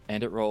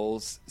 and it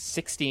rolls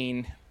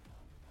 16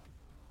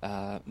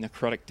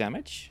 necrotic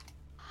damage.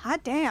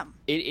 Hot damn.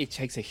 It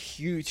takes a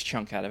huge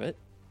chunk out of it.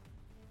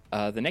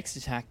 The next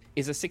attack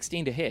is a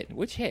 16 to hit,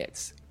 which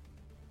hits.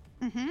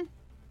 Mm-hmm.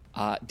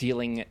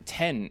 Dealing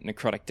 10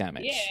 necrotic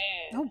damage.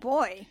 Yeah. Oh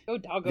boy. Go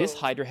doggo. This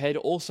Hydra head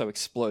also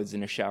explodes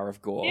in a shower of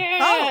gore.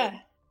 Yeah.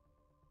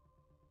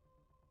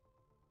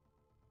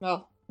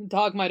 Well, the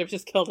dog might have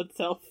just killed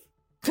itself.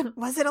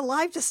 Was it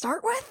alive to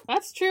start with?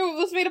 That's true. It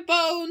was made of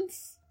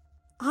bones.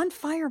 On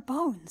fire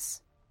bones.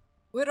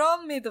 We're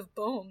all made of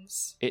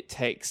bones. It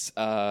takes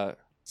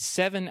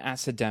 7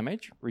 acid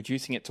damage,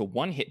 reducing it to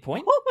 1 hit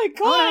point, Oh my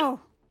god. Oh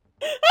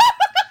no.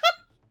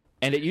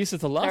 and it uses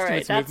the last All of right,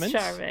 its that's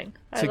movements charming.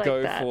 I to like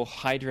go that. for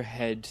Hydra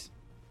head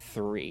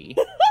 3.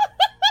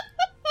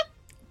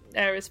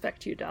 I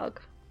respect you,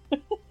 dog.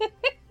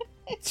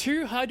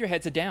 2 Hydra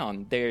heads are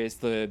down. There's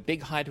the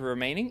big Hydra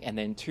remaining, and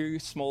then 2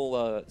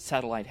 smaller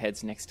satellite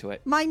heads next to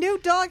it. My new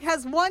dog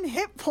has 1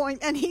 hit point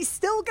and he's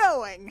still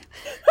going.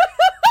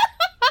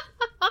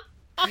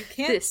 You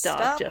can't This dog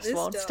stop just this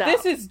won't dog. stop.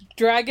 This is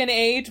Dragon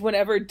Age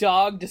whenever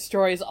dog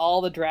destroys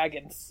all the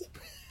dragons.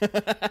 Oh,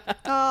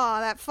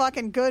 that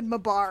fucking good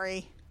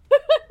Mabari.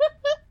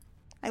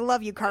 I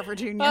love you, Carver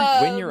Jr.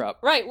 Win, you're up.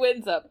 Right,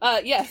 Win's up.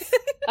 Yes.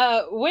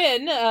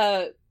 Win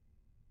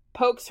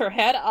pokes her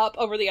head up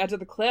over the edge of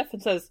the cliff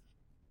and says,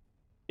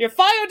 "Your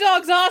fire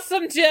dog's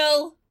awesome,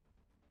 Jill!"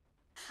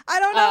 I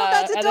don't know if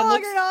that's a and then dog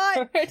looks or not.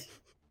 forward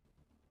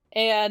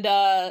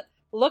and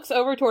looks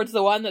over towards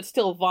the one that's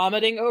still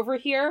vomiting over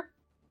here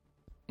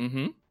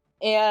Mm-hmm.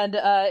 and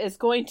is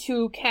going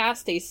to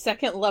cast a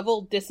second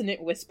level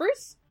Dissonant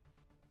Whispers.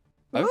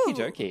 Ooh. Okie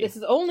dokie. This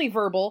is only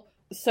verbal,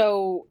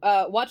 so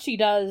what she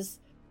does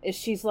is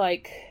she's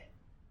like,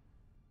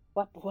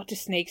 what do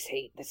snakes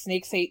hate? The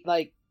snakes hate,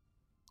 like,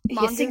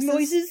 hissing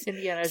Mongooses? noises?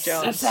 Indiana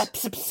Jones.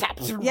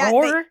 Yeah,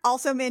 Roar? they,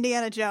 also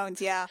Indiana Jones,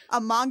 yeah. A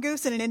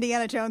mongoose and an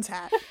Indiana Jones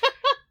hat.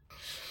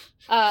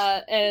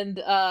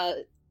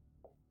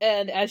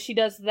 And as she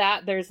does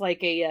that, there's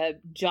like a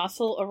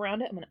jostle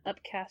around it. I'm going to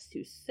upcast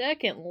to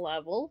second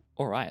level.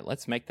 All right,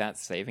 let's make that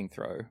saving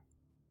throw.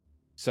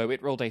 So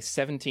it rolled a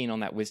 17 on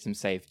that wisdom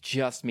save,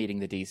 just meeting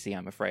the DC,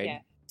 I'm afraid. Yeah.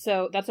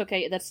 So that's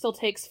okay. It still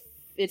takes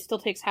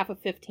half of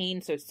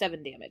 15, so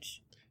 7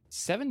 damage.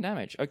 7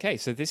 damage. Okay,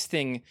 so this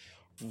thing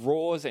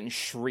roars and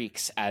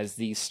shrieks as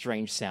these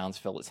strange sounds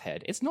fill its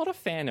head. It's not a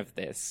fan of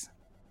this.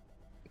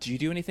 Do you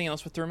do anything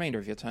else with the remainder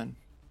of your turn?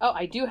 Oh,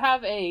 I do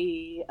have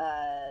a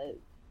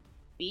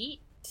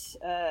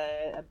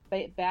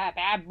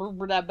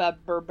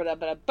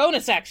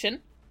bonus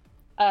action.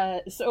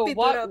 So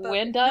what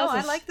Win does No, I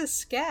is like the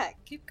scat.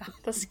 Keep going.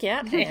 The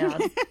scat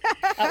hand.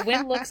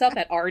 Win looks up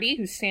at Artie,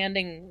 who's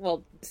standing,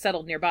 well,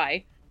 settled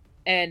nearby,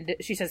 and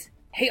she says,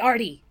 "Hey,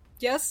 Artie,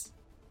 Yes?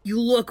 you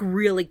look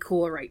really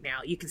cool right now.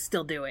 You can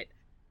still do it."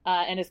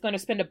 And it's going to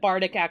spend a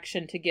bardic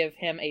action to give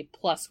him a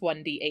plus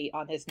 1d8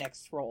 on his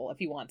next roll if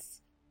he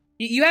wants.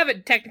 You have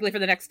it technically for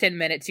the next 10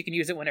 minutes. You can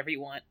use it whenever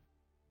you want.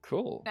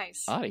 Cool.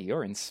 Nice. Artie,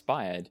 you're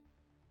inspired.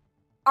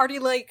 Artie,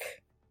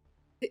 like,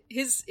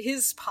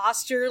 his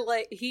posture,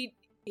 like, he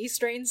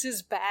straightens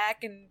his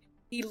back and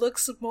he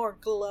looks more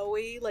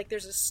glowy, like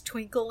there's a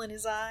twinkle in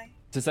his eye.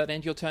 Does that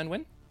end your turn,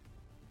 Win?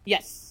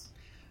 Yes.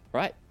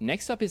 Right,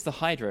 next up is the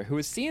Hydra, who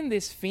has seen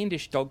this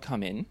fiendish dog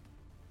come in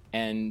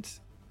and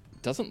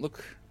doesn't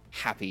look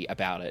happy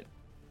about it.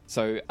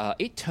 So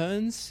it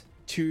turns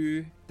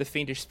to the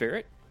fiendish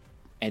spirit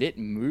and it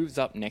moves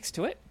up next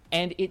to it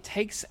and it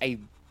takes a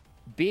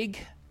big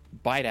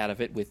bite out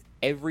of it with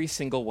every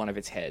single one of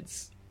its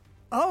heads.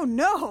 Oh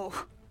no!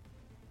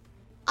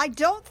 I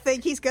don't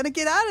think he's gonna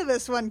get out of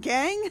this one,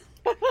 gang.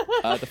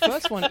 The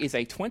first one is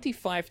a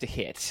 25 to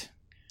hit.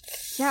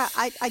 Yeah,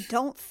 I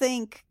don't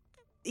think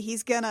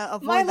he's gonna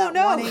avoid Milo, that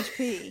no. 1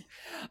 HP.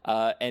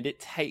 And it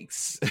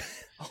takes...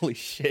 Holy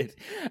shit.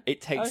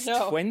 It takes Oh,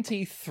 no.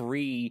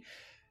 23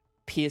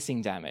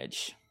 piercing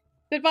damage.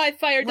 Goodbye,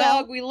 Fire Well-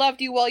 Dog. We loved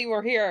you while you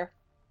were here.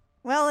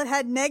 Well, it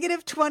had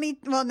negative 20.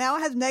 Well, now it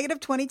has negative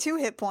 22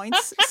 hit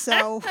points.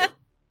 So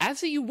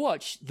As you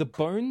watch, the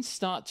bones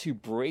start to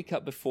break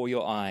up before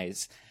your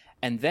eyes,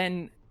 and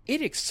then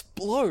it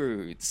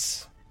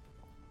explodes.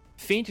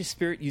 Fiendish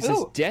Spirit uses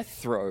Ooh. death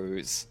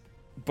throws.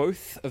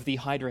 Both of the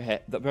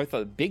both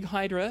the big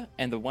Hydra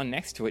and the one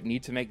next to it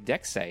need to make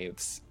dex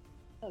saves.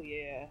 Oh,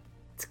 yeah.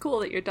 It's cool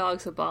that your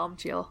dog's a bomb,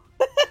 Jill.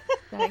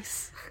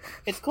 Nice.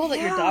 It's cool that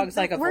your Yeah, dog's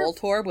like a we're-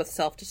 Voltorb with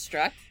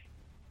self-destruct.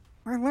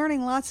 we're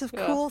learning lots of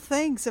Yeah. cool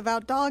things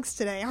about dogs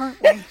today, aren't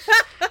we?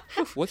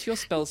 What's your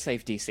spell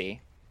save DC?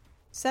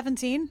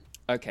 17.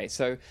 Okay,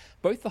 so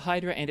both the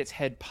Hydra and its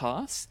head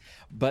pass,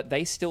 but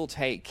they still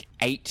take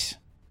 8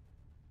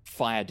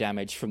 fire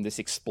damage from this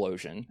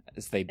explosion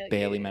as they Hell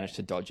barely yeah. manage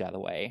to dodge out of the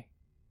way.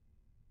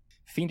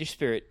 Fiendish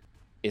Spirit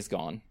is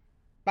gone.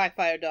 Bye,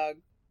 Fire Dog.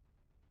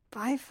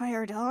 Bye,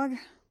 fire dog.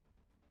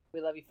 We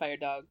love you, Fire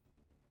Dog.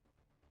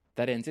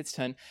 That ends its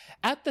turn.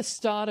 At the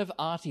start of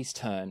Artie's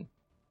turn,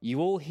 you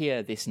all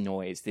hear this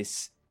noise.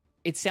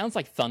 It sounds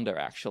like thunder,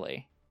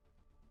 actually.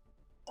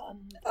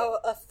 Oh,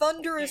 a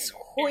thunderous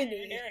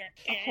whinny.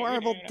 A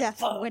horrible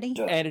death, Witty.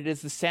 And it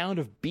is the sound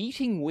of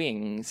beating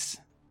wings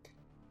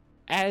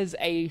as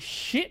a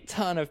shit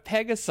ton of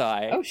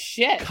Pegasi Oh,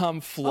 shit.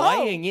 come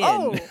flying in.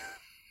 Oh.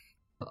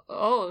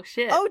 Oh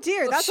shit. Oh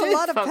dear, that's a shit,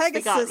 lot of folks,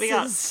 we got-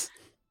 Pegasuses.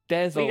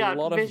 There's we a got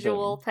lot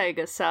visual of them.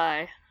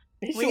 Pegasi.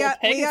 We got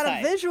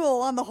a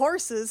visual on the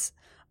horses.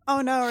 Oh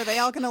no, are they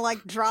all gonna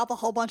like drop a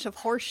whole bunch of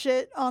horse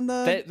shit on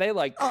the They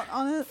like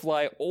on it?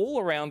 fly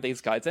all around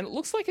these guys, and it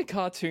looks like a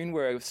cartoon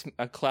where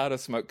a cloud of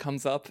smoke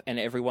comes up, and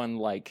everyone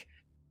like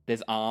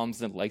there's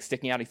arms and legs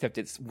sticking out, except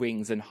it's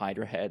wings and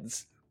Hydra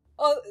heads.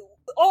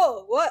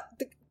 Oh, what?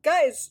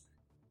 Guys,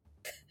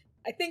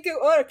 I think it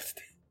worked.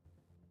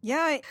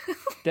 Yeah,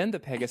 Then the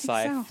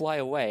Pegasi so. fly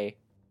away,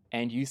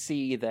 and you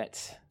see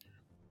that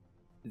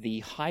the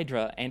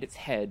Hydra and its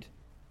head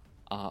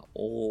are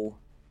all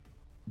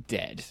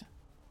dead.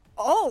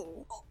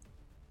 oh,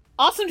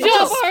 Awesome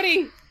Yes. job,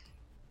 Artie!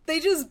 They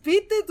just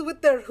beat it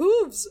with their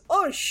hooves.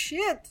 Oh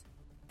shit!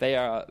 There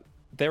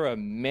are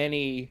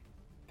many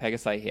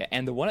Pegasi here,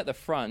 and the one at the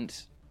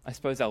front, I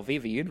suppose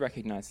Alviva, you'd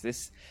recognize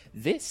this.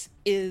 This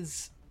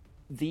is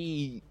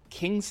the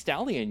King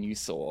Stallion you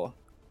saw.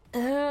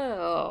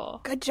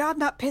 Oh. good job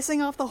not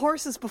pissing off the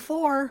horses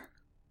before.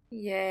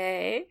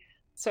 Yay.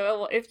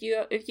 So if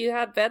you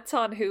had bets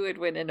on who would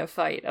win in a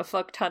fight, a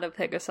fuck ton of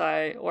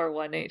Pegasi or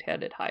one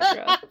 8-headed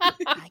Hydra,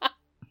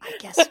 I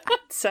guess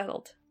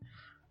settled.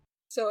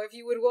 So if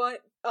you would want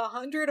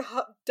 100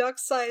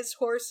 duck-sized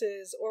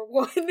horses or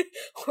one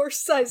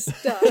horse-sized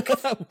duck,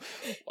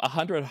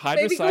 100 Maybe go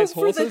Hydra-sized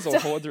for the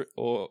horses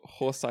or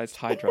horse-sized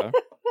Hydra.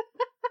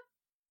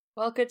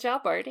 Well, good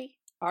job, Artie.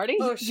 Artie?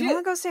 oh you shit! want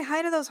to go say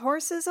hi to those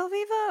horses,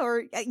 Elviva,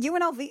 or you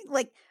and Elviva?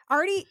 Like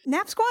Artie,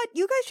 Nap Squad,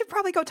 you guys should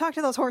probably go talk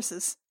to those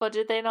horses. But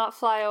did they not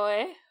fly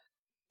away?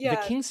 Yeah,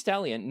 The King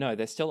Stallion, no,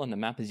 they're still on the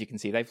map, as you can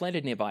see. They've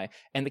landed nearby,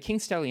 and the King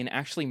Stallion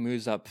actually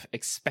moves up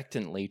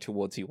expectantly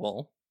towards you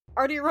all.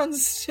 Artie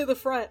runs to the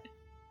front.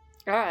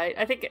 Alright,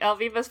 I think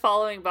Alviva's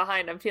following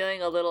behind. I'm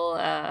feeling a little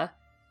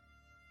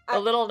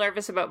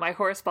nervous about my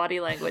horse body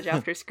language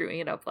after screwing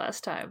it up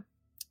last time.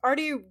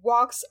 Artie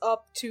walks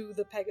up to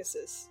the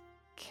Pegasus.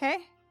 Okay.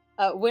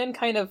 Wynn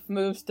kind of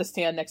moves to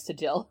stand next to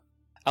Jill.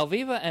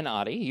 Alviva and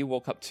Artie, you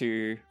walk up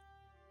to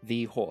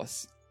the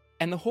horse,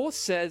 and the horse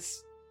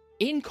says,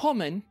 in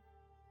common,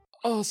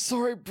 "Oh,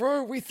 sorry,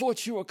 bro, we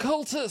thought you were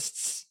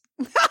cultists.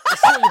 I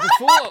saw you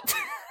before.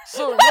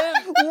 Sorry,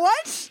 man.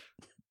 What?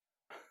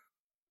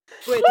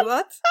 Wait,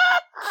 what?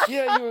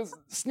 Yeah, you were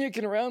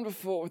sneaking around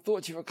before. We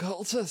thought you were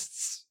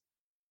cultists.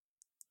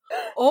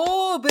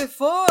 Oh,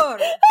 before!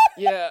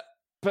 Yeah,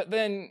 but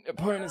then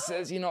opponent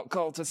says you're not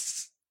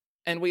cultists,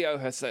 and we owe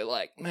her, so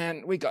like,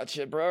 man, we got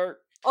you, bro."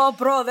 Oh,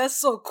 bro, that's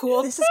so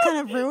cool. This is kind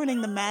of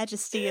ruining the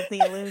majesty of the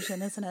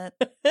illusion, isn't it?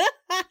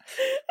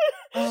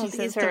 Oh, She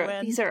says to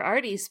Wynn. these are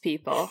Artie's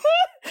people.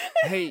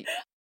 Hey,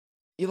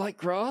 you like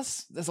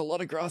grass? There's a lot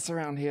of grass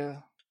around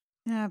here.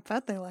 Yeah, I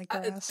bet they like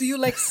grass. Do you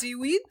like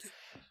seaweed?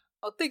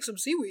 I'll take some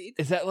seaweed.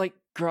 Is that like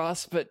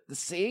grass but the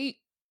sea?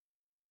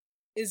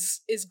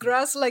 Is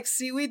grass like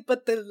seaweed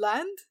but the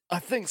land? I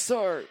think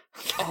so.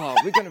 Oh,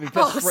 we're gonna be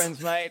best friends,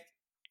 mate.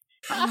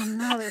 Oh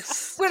no, they're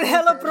We're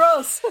hella stupid.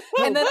 bros!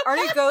 And then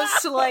Artie goes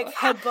to like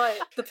headbutt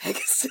the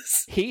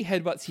Pegasus. He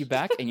headbutts you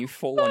back and you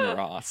fall on your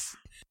ass.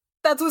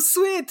 That was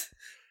sweet!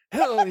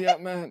 Hell yeah,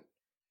 man.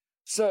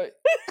 So,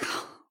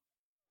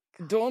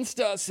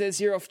 Dawnstar says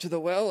you're off to the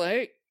well,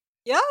 eh?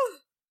 Yeah?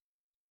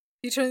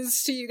 He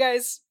turns to you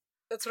guys.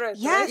 That's right.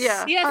 Yes, right?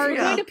 Yeah. Yes, we're Artie,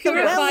 going to the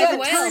purify well the of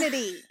well.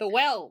 eternity. The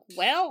well.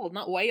 Well,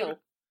 not whale.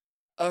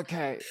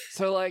 Okay,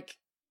 so like,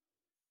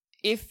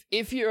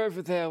 if you're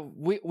over there,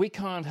 we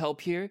can't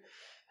help you.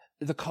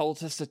 The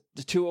cultists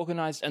are too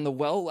organized, and the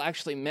well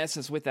actually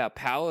messes with our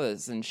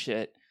powers and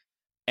shit.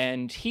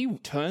 And he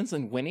turns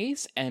and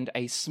whinnies, and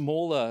a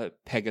smaller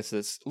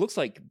Pegasus, looks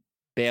like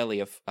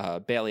barely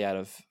out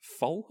of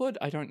foalhood.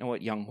 I don't know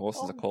what young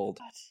horses are called.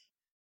 God.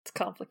 It's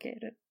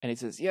complicated. And he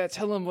says, "Yeah,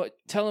 tell him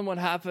what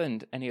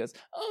happened." And he goes,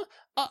 "Oh,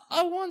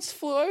 I once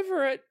flew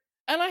over it,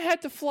 and I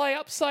had to fly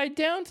upside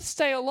down to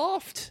stay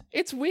aloft.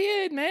 It's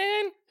weird,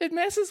 man. It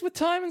messes with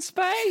time and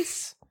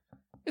space.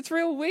 It's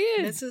real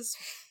weird." Mrs.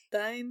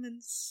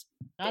 Diamonds.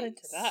 Not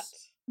into that.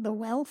 The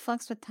well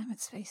fucks with time and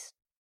space.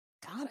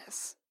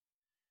 Goddess.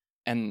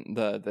 And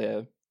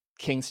the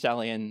King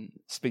Stallion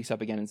speaks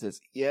up again and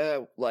says,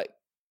 "Yeah, like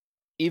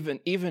even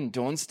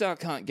Dawnstar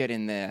can't get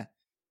in there.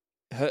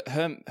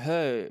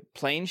 Her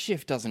plane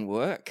shift doesn't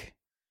work."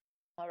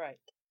 All right.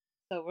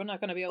 So we're not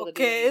going to be able to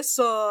Okay, do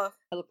so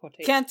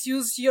teleportation. can't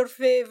use your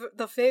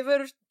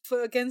favor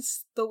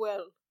against the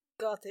well.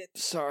 Got it.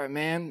 Sorry,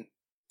 man.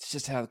 It's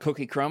just how the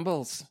cookie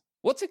crumbles.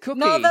 What's a cookie?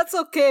 No, that's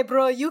okay,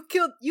 bro. You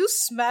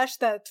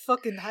smashed that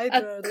fucking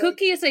Hydra. A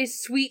cookie is a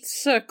sweet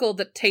circle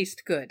that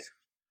tastes good.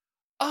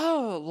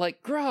 Oh,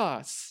 like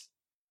grass.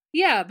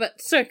 Yeah,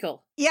 but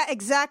circle. Yeah,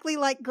 exactly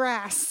like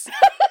grass.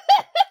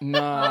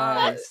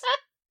 Nice.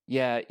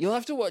 Yeah, you'll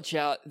have to watch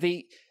out.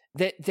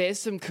 There's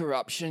some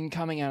corruption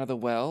coming out of the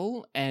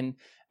well, and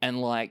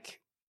like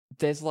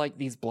there's like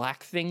these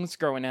black things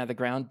growing out of the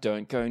ground.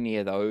 Don't go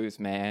near those,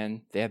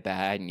 man. They're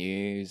bad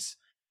news.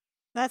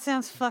 That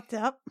sounds fucked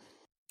up.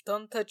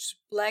 Don't touch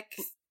black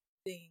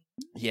thing.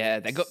 Yeah,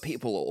 they got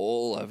people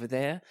all over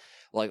there,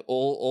 like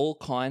all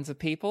kinds of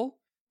people.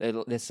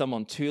 There's some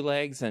on 2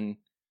 legs, and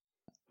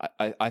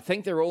I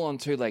think they're all on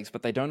 2 legs,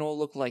 but they don't all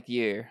look like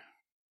you.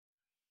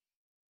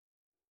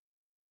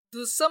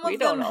 Do some We of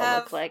them don't all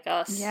have? look like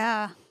us.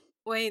 Yeah.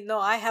 Wait, no,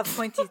 I have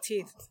pointy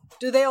teeth.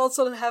 Do they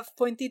also have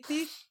pointy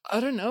teeth?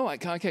 I don't know. I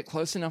can't get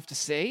close enough to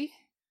see.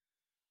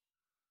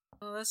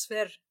 Oh, that's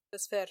fair.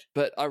 That's fair.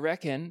 But I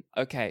reckon,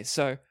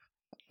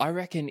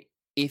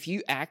 if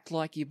you act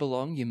like you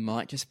belong, you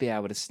might just be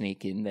able to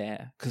sneak in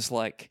there. Because,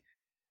 like,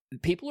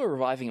 people are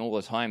reviving all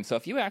the time. So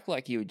if you act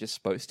like you were just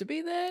supposed to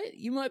be there,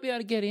 you might be able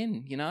to get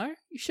in, you know?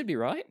 You should be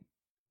right.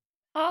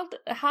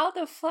 How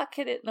the fuck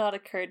had it not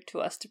occurred to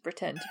us to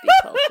pretend to be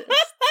cultists?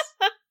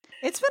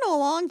 It's been a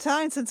long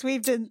time since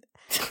we've been.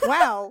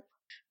 Wow.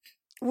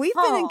 We've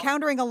been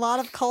encountering a lot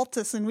of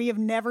cultists, and we have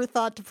never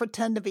thought to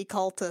pretend to be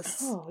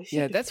cultists. Oh, we should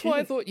Yeah, be that's why I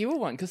kidding. thought you were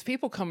one. Because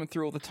people coming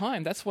through all the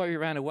time. That's why we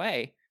ran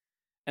away.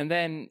 And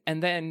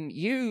then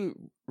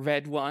you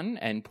read one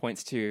and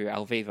points to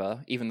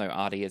Alviva, even though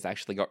Artie has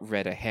actually got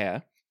redder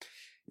hair.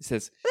 It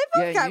says, They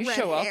both "Yeah, got you red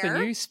show up hair."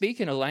 and you speak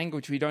in a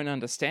language we don't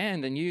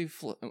understand, and you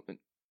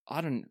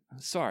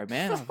sorry,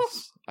 man.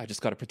 I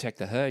just got to protect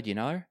the herd, you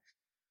know."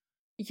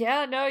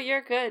 Yeah, no,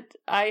 you're good.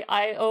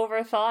 I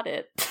overthought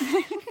it.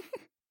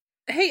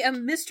 Hey,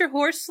 Mr.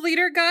 Horse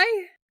Leader guy,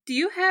 do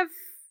you have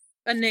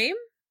a name?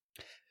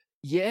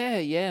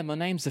 Yeah, my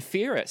name's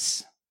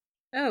Zephyrus.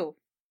 Oh,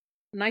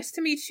 nice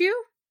to meet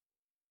you.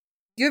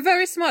 You're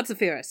very smart,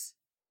 Zephyrus.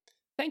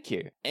 Thank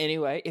you.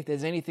 Anyway, if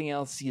there's anything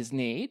else you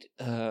need,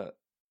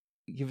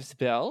 give us a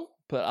bell.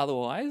 But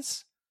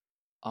otherwise,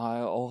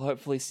 I'll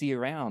hopefully see you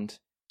around.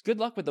 Good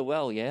luck with the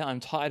well, yeah? I'm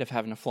tired of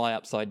having to fly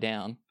upside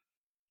down.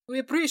 We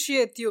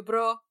appreciate you,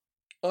 bro.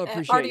 I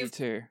appreciate Artie you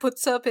too.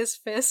 puts up his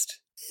fist.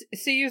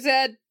 See you,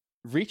 Zed.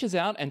 Reaches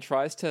out and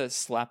tries to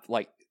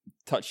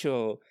touch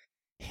your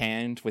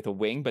hand with a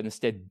wing, but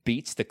instead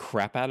beats the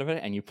crap out of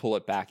it, and you pull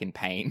it back in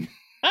pain.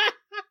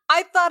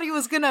 I thought he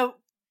was gonna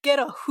get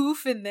a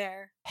hoof in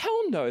there.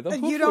 Hell no, the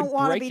hoof You don't would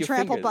want to break be your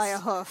trampled by a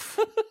fingers. hoof.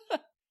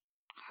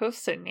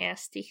 Hoofs are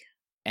nasty.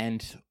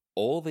 And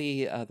all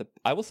the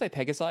I will say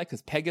Pegasi,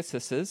 because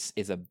Pegasus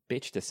is a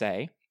bitch to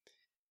say.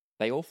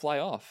 They all fly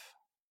off.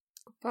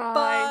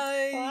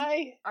 Bye.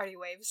 Bye. Artie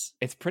waves.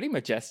 It's pretty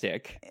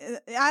majestic.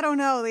 I don't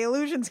know. The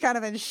illusion's kind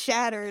of been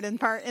shattered in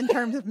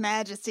terms of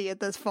majesty at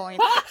this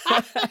point.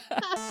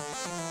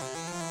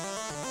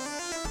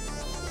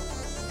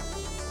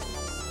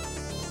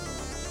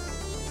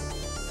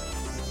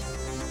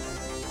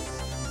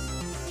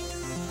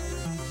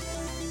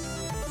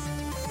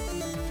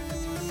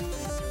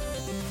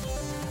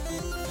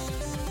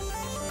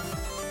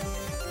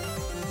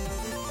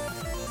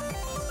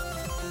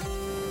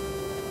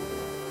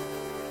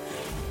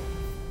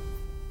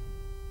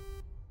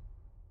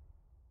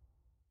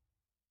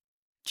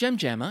 Gem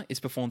Jammer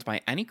is performed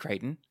by Annie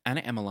Creighton,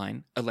 Anna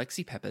Emmeline,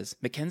 Alexi Peppers,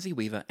 Mackenzie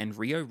Weaver, and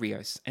Rio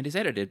Rios, and is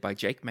edited by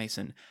Jake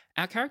Mason.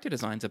 Our character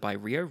designs are by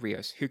Rio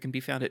Rios, who can be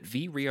found at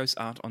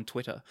vriosart on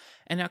Twitter,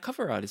 and our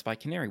cover art is by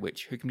Canary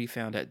Witch, who can be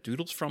found at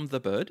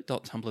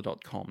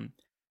doodlesfromthebird.tumblr.com.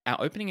 Our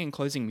opening and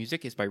closing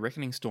music is by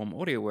Reckoning Storm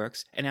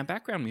AudioWorks, and our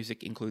background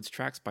music includes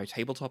tracks by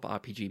Tabletop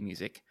RPG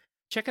Music.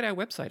 Check out our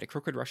website at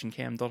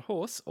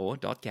crookedrussiancam.horse or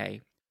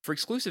 .gay. For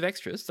exclusive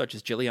extras, such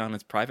as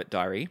Jilliana's private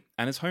diary,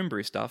 Anna's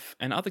homebrew stuff,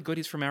 and other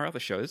goodies from our other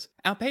shows,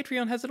 our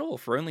Patreon has it all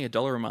for only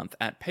 $1 a month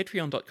at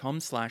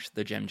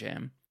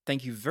patreon.com/thegemjam.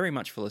 Thank you very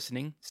much for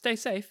listening, stay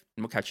safe,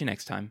 and we'll catch you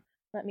next time.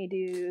 Let me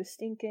do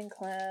Stinking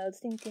Cloud.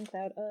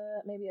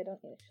 Maybe I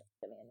don't need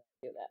to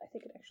do that. I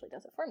think it actually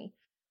does it for me.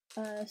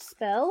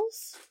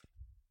 Spells.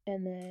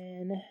 And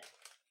then...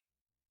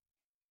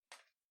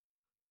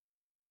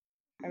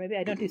 Or maybe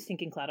I don't do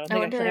Stinking Cloud. I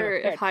wonder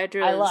if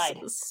hydras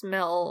lied.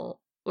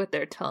 smell with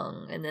their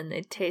tongue and then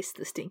they taste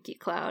the stinky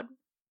cloud.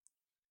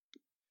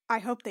 I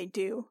hope they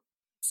do.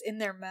 It's in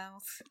their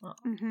mouth.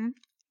 Mm-hmm.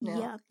 Yeah.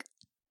 Yuck.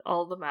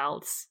 All the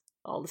mouths,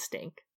 all the stink.